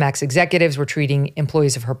that Miramax executives were treating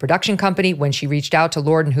employees of her production company. When she reached out to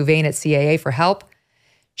Lord and Houvain at CAA for help,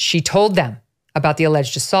 she told them about the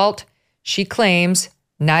alleged assault. She claims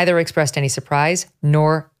neither expressed any surprise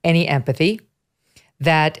nor any empathy,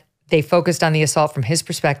 that they focused on the assault from his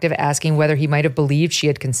perspective, asking whether he might have believed she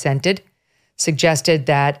had consented, suggested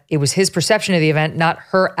that it was his perception of the event, not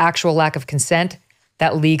her actual lack of consent,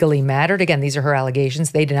 that legally mattered. Again, these are her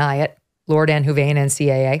allegations. They deny it. Lord and Houvain and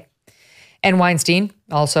CAA. And Weinstein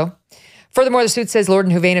also. Furthermore, the suit says Lord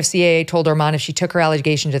and Houvain of CAA told Ormond if she took her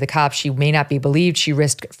allegation to the cops, she may not be believed. She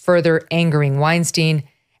risked further angering Weinstein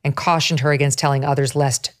and cautioned her against telling others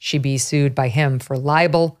lest she be sued by him for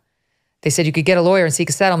libel. They said you could get a lawyer and seek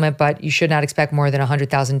a settlement, but you should not expect more than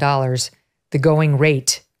 $100,000, the going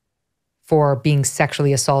rate for being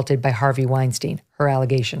sexually assaulted by Harvey Weinstein, her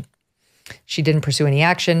allegation. She didn't pursue any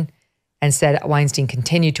action and said Weinstein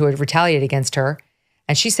continued to retaliate against her.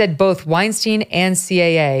 And she said both Weinstein and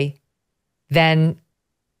CAA then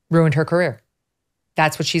ruined her career.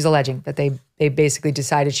 That's what she's alleging, that they basically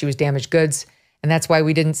decided she was damaged goods. And that's why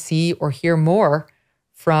we didn't see or hear more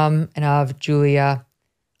from and of Julia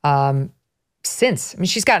since. I mean,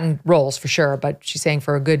 she's gotten roles for sure, but she's saying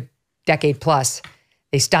for a good decade plus,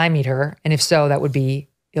 they stymied her. And if so, that would be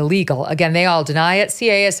illegal. Again, they all deny it.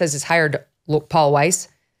 CAA says it's hired Paul Weiss,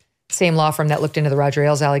 same law firm that looked into the Roger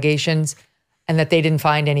Ailes allegations, and that they didn't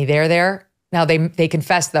find any there. Now, they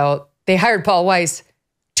confess, though, they hired Paul Weiss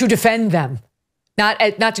to defend them, not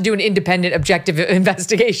to do an independent, objective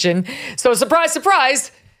investigation. So surprise,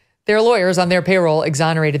 surprise, their lawyers on their payroll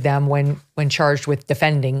exonerated them when charged with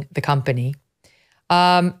defending the company.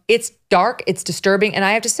 It's dark, it's disturbing, and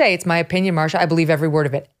I have to say, it's my opinion, Marcia, I believe every word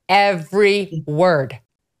of it. Every word,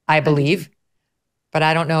 I believe. But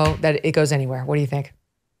I don't know that it goes anywhere. What do you think?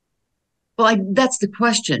 Well, that's the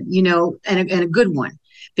question, and a good one.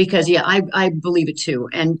 Because, yeah, I believe it too.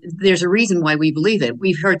 And there's a reason why we believe it.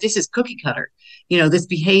 We've heard this is cookie cutter. This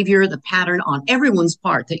behavior, the pattern on everyone's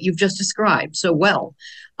part that you've just described so well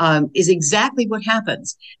is exactly what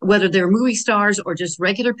happens. Whether they're movie stars or just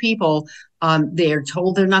regular people, they're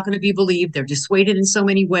told they're not going to be believed. They're dissuaded in so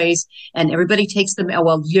many ways. And everybody takes them,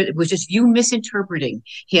 it was just you misinterpreting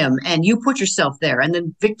him and you put yourself there, and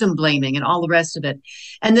then victim blaming and all the rest of it.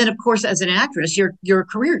 And then, of course, as an actress, your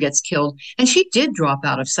career gets killed. And she did drop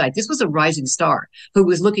out of sight. This was a rising star who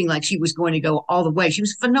was looking like she was going to go all the way. She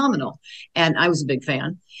was phenomenal. And I was a big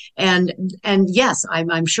fan. And yes,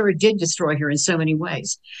 I'm sure it did destroy her in so many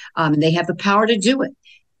ways. And they have the power to do it.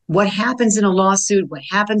 What happens in a lawsuit, what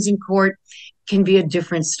happens in court can be a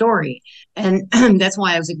different story. And that's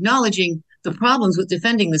why I was acknowledging the problems with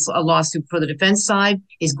defending this lawsuit for the defense side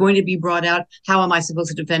is going to be brought out. How am I supposed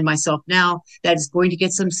to defend myself now? That is going to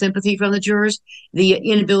get some sympathy from the jurors. The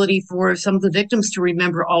inability for some of the victims to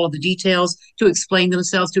remember all of the details, to explain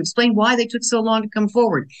themselves, to explain why they took so long to come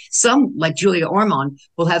forward. Some, like Julia Ormond,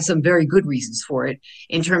 will have some very good reasons for it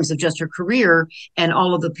in terms of just her career and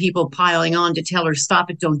all of the people piling on to tell her, stop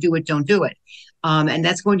it, don't do it, don't do it. And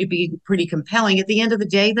that's going to be pretty compelling. At the end of the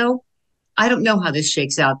day, though, I don't know how this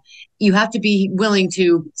shakes out. You have to be willing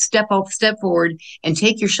to step forward and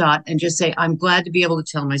take your shot and just say, I'm glad to be able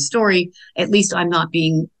to tell my story. At least I'm not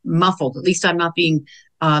being muffled. At least I'm not being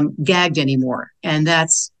gagged anymore. And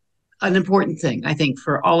that's an important thing, I think,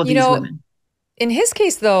 for all of these women. In his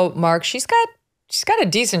case, though, Mark, she's got a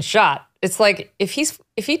decent shot. It's like if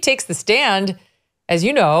he takes the stand, as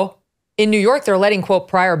you know, in New York, they're letting, quote,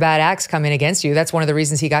 prior bad acts come in against you. That's one of the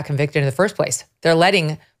reasons he got convicted in the first place. They're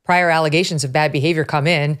letting prior allegations of bad behavior come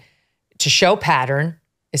in to show pattern,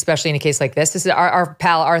 especially in a case like this. This is our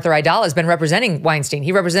pal Arthur Aidala has been representing Weinstein.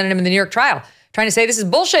 He represented him in the New York trial, trying to say this is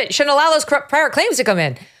bullshit. You shouldn't allow those prior claims to come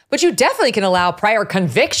in. But you definitely can allow prior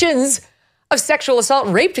convictions of sexual assault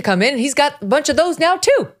and rape to come in. He's got a bunch of those now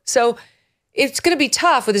too. So it's going to be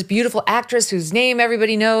tough with this beautiful actress whose name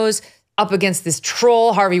everybody knows up against this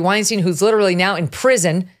troll, Harvey Weinstein, who's literally now in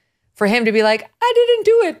prison, for him to be like, I didn't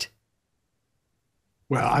do it.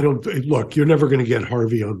 Well, look, you're never going to get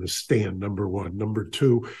Harvey on the stand, number one. Number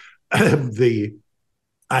two, the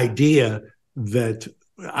idea that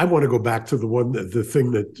I want to go back to the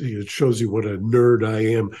thing that shows you what a nerd I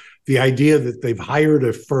am. The idea that they've hired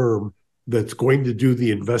a firm that's going to do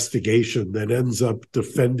the investigation that ends up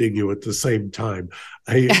defending you at the same time.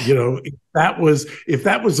 If that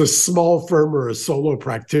was a small firm or a solo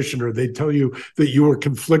practitioner, they'd tell you that you were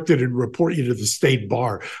conflicted and report you to the state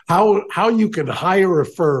bar. How you can hire a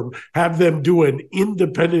firm, have them do an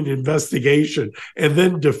independent investigation, and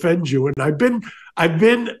then defend you. And I've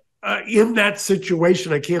been in that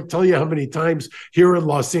situation. I can't tell you how many times here in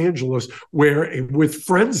Los Angeles where with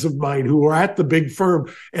friends of mine who are at the big firm,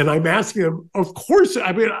 and I'm asking them, of course,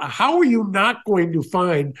 how are you not going to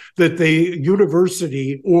find that the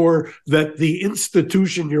university or that the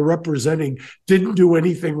institution you're representing didn't do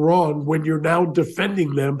anything wrong when you're now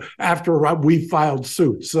defending them after we filed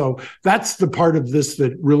suit? So that's the part of this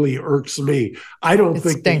that really irks me. I don't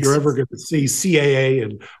think that you're ever going to see CAA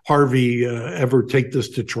and Harvey ever take this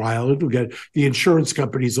to trial. It'll get the insurance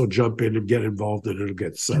companies will jump in and get involved, and it'll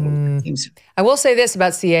get settled. I will say this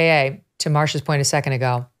about CAA, to Marcia's point a second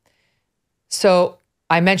ago. So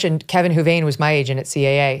I mentioned Kevin Houvain was my agent at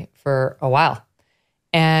CAA for a while,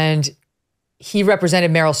 and he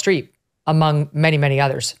represented Meryl Streep among many, many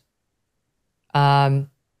others. At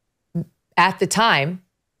the time,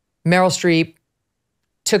 Meryl Streep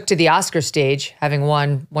took to the Oscar stage, having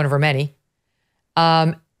won one of her many,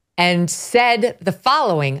 and said the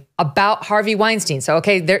following about Harvey Weinstein. So,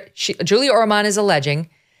 okay, Julia Ormond is alleging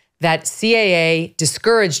that CAA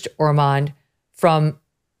discouraged Ormond from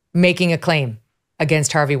making a claim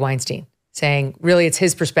against Harvey Weinstein, saying, really, it's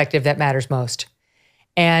his perspective that matters most.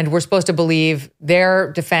 And we're supposed to believe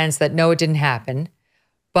their defense that, no, it didn't happen.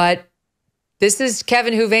 But this is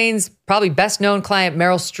Kevin Houvain's probably best-known client,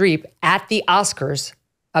 Meryl Streep, at the Oscars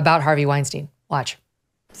about Harvey Weinstein. Watch.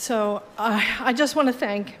 So I just want to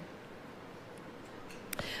thank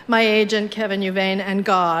my agent, Kevin Houvain, and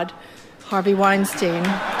God, Harvey Weinstein.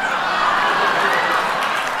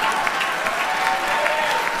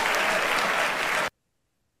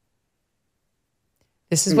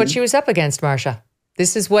 This is what she was up against, Marcia.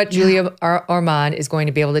 This is what Julia Ormond is going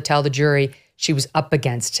to be able to tell the jury she was up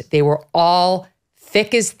against. They were all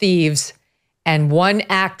thick as thieves, and one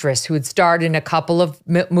actress who had starred in a couple of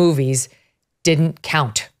movies didn't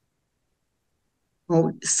count.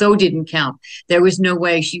 Oh, so didn't count. There was no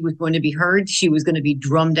way she was going to be heard. She was going to be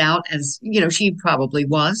drummed out, as she probably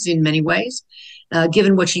was in many ways,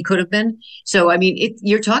 given what she could have been. So, I mean,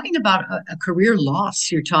 you're talking about a career loss.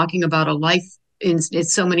 You're talking about a life in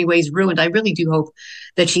so many ways ruined. I really do hope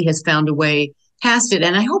that she has found a way past it,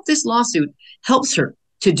 and I hope this lawsuit helps her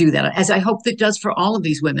to do that, as I hope that does for all of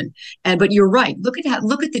these women. But you're right. Look at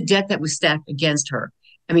the debt that was stacked against her.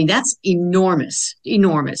 I mean, that's enormous,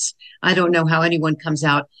 enormous. I don't know how anyone comes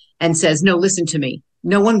out and says, no, listen to me.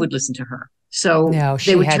 No one would listen to her. So no,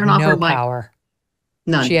 she they would had turn off her mic. Power.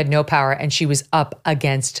 None. She had no power, and she was up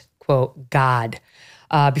against, quote, God.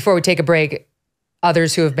 Before we take a break,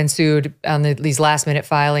 others who have been sued on these last-minute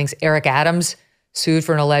filings, Eric Adams sued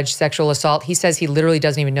for an alleged sexual assault. He says he literally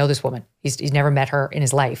doesn't even know this woman. He's never met her in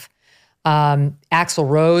his life. Axl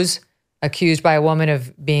Rose, accused by a woman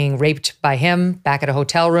of being raped by him back at a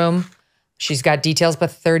hotel room. She's got details,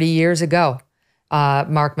 but 30 years ago.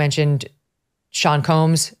 Mark mentioned Sean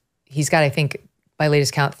Combs. He's got, I think, by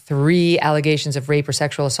latest count, 3 allegations of rape or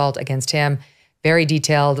sexual assault against him. Very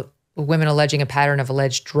detailed, women alleging a pattern of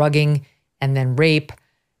alleged drugging and then rape.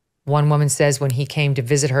 One woman says when he came to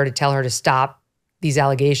visit her to tell her to stop these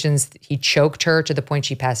allegations, he choked her to the point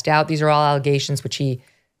she passed out. These are all allegations which he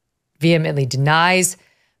vehemently denies.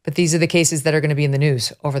 But these are the cases that are going to be in the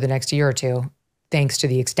news over the next year or two, thanks to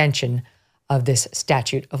the extension of this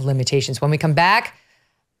statute of limitations. When we come back,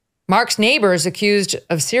 Mark's neighbor is accused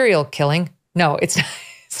of serial killing. No, it's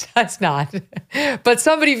not. But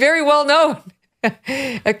somebody very well known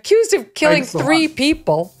accused of killing 3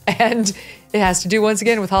 people. And it has to do once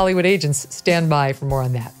again with Hollywood agents. Stand by for more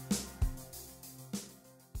on that.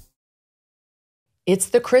 It's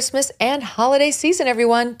the Christmas and holiday season,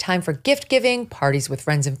 everyone. Time for gift giving, parties with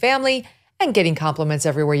friends and family, and getting compliments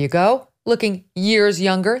everywhere you go. Looking years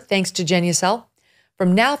younger thanks to Genucel.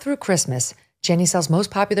 From now through Christmas, Genucel's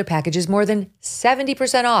most popular package is more than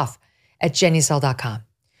 70% off at Genucel.com.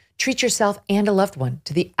 Treat yourself and a loved one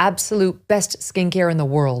to the absolute best skincare in the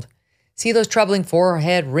world. See those troubling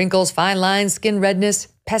forehead wrinkles, fine lines, skin redness,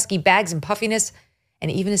 pesky bags and puffiness,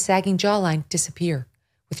 and even a sagging jawline disappear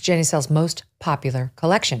with Genucel's most popular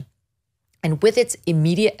collection. And with its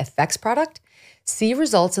immediate effects product, see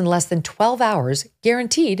results in less than 12 hours,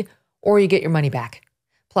 guaranteed, or you get your money back.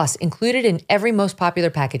 Plus, included in every most popular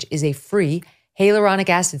package is a free hyaluronic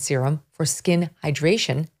acid serum for skin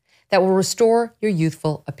hydration that will restore your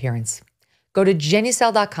youthful appearance. Go to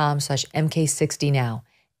Genucel.com/MK60 now.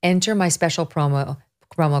 Enter my special promo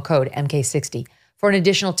code MK60 for an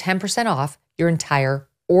additional 10% off your entire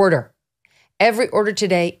order. Every order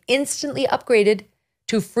today instantly upgraded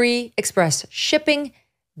to free express shipping.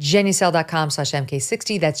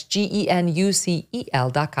 Genucel.com/MK60. That's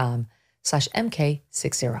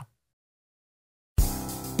GENUCEL.com/MK60.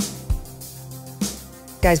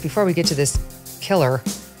 Guys, before we get to this killer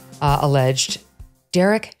alleged,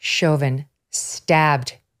 Derek Chauvin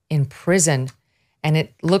stabbed in prison, and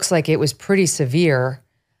it looks like it was pretty severe.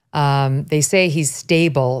 They say he's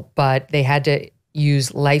stable, but they had to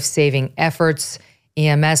use life-saving efforts.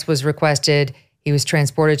 EMS was requested. He was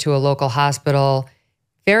transported to a local hospital.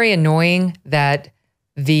 Very annoying that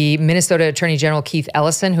the Minnesota Attorney General Keith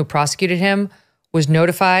Ellison, who prosecuted him, was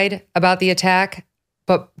notified about the attack,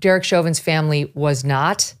 but Derek Chauvin's family was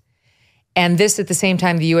not. And this at the same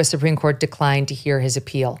time, the U.S. Supreme Court declined to hear his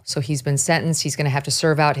appeal. So he's been sentenced. He's going to have to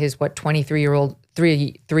serve out his,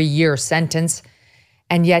 23-year sentence.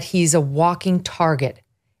 And yet he's a walking target.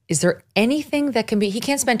 Is there anything that can be, he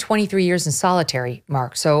can't spend 23 years in solitary,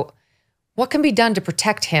 Mark. So what can be done to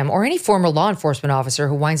protect him or any former law enforcement officer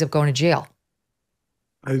who winds up going to jail?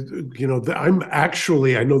 I'm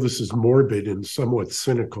actually, I know this is morbid and somewhat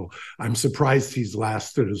cynical. I'm surprised he's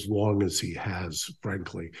lasted as long as he has,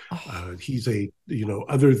 frankly. He's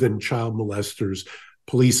other than child molesters,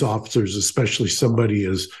 police officers, especially somebody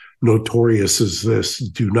as notorious as this,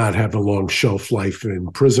 do not have a long shelf life in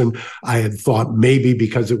prison. I had thought maybe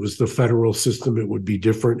because it was the federal system, it would be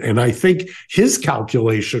different. And I think his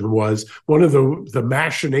calculation was one of the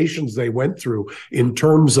machinations they went through in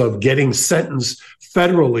terms of getting sentenced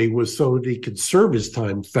federally was so that he could serve his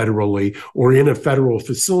time federally or in a federal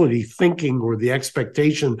facility, thinking or the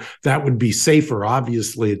expectation that would be safer.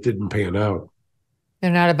 Obviously, it didn't pan out.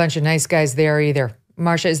 They're not a bunch of nice guys there either.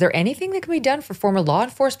 Marcia, is there anything that can be done for former law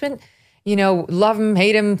enforcement? Love him,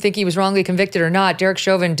 hate him, think he was wrongly convicted or not, Derek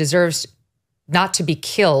Chauvin deserves not to be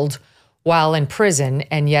killed while in prison,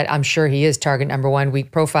 and yet I'm sure he is target number one. We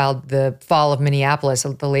profiled the fall of Minneapolis,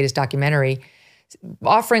 the latest documentary,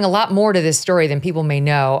 offering a lot more to this story than people may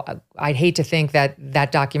know. I'd hate to think that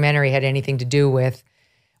that documentary had anything to do with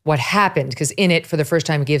what happened, because in it, for the first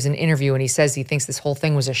time, he gives an interview and he says he thinks this whole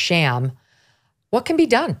thing was a sham. What can be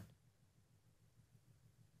done?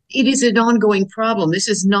 It is an ongoing problem. This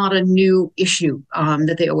is not a new issue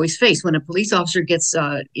that they always face. When a police officer gets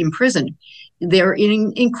imprisoned, they're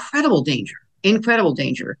in incredible danger,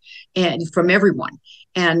 and from everyone.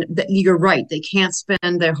 And you're right, they can't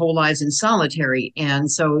spend their whole lives in solitary.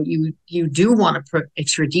 And so you do want to put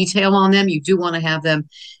extra detail on them. You do want to have them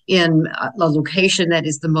in a location that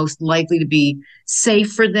is the most likely to be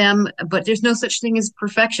safe for them. But there's no such thing as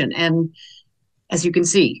perfection. And as you can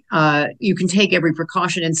see, you can take every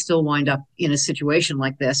precaution and still wind up in a situation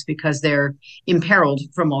like this because they're imperiled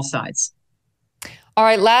from all sides. All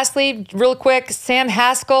right, lastly, real quick, Sam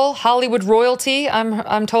Haskell, Hollywood royalty,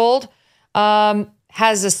 I'm told,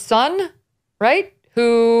 has a son, right,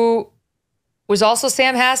 who was also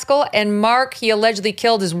Sam Haskell. And Mark, he allegedly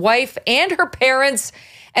killed his wife and her parents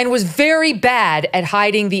and was very bad at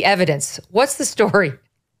hiding the evidence. What's the story?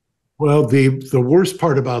 Well, the worst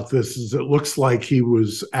part about this is it looks like he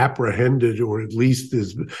was apprehended, or at least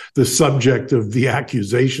is the subject of the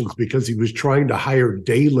accusations, because he was trying to hire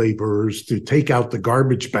day laborers to take out the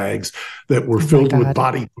garbage bags that were filled with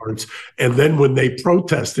body parts. And then when they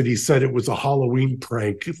protested, he said it was a Halloween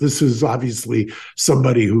prank. This is obviously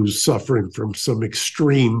somebody who's suffering from some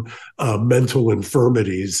extreme mental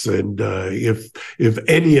infirmities. And if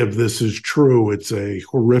any of this is true, it's a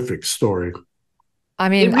horrific story. I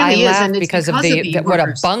mean, really I laugh because of what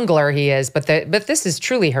a bungler he is, but this is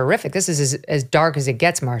truly horrific. This is as dark as it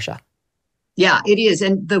gets, Marcia. Yeah, it is.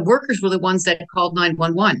 And the workers were the ones that called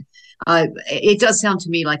 911. It does sound to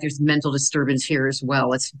me like there's mental disturbance here as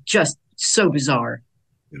well. It's just so bizarre.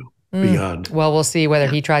 Beyond. Well, we'll see whether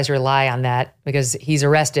he tries to rely on that, because he's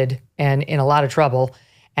arrested and in a lot of trouble.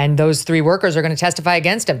 And those 3 workers are going to testify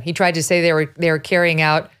against him. He tried to say they were carrying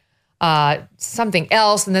out something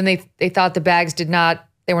else, and then they thought the bags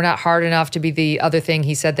they were not hard enough to be the other thing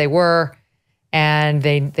he said they were, and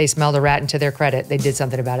they smelled a rat, and to their credit, they did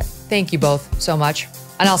something about it. Thank you both so much,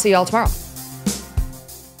 and I'll see you all tomorrow.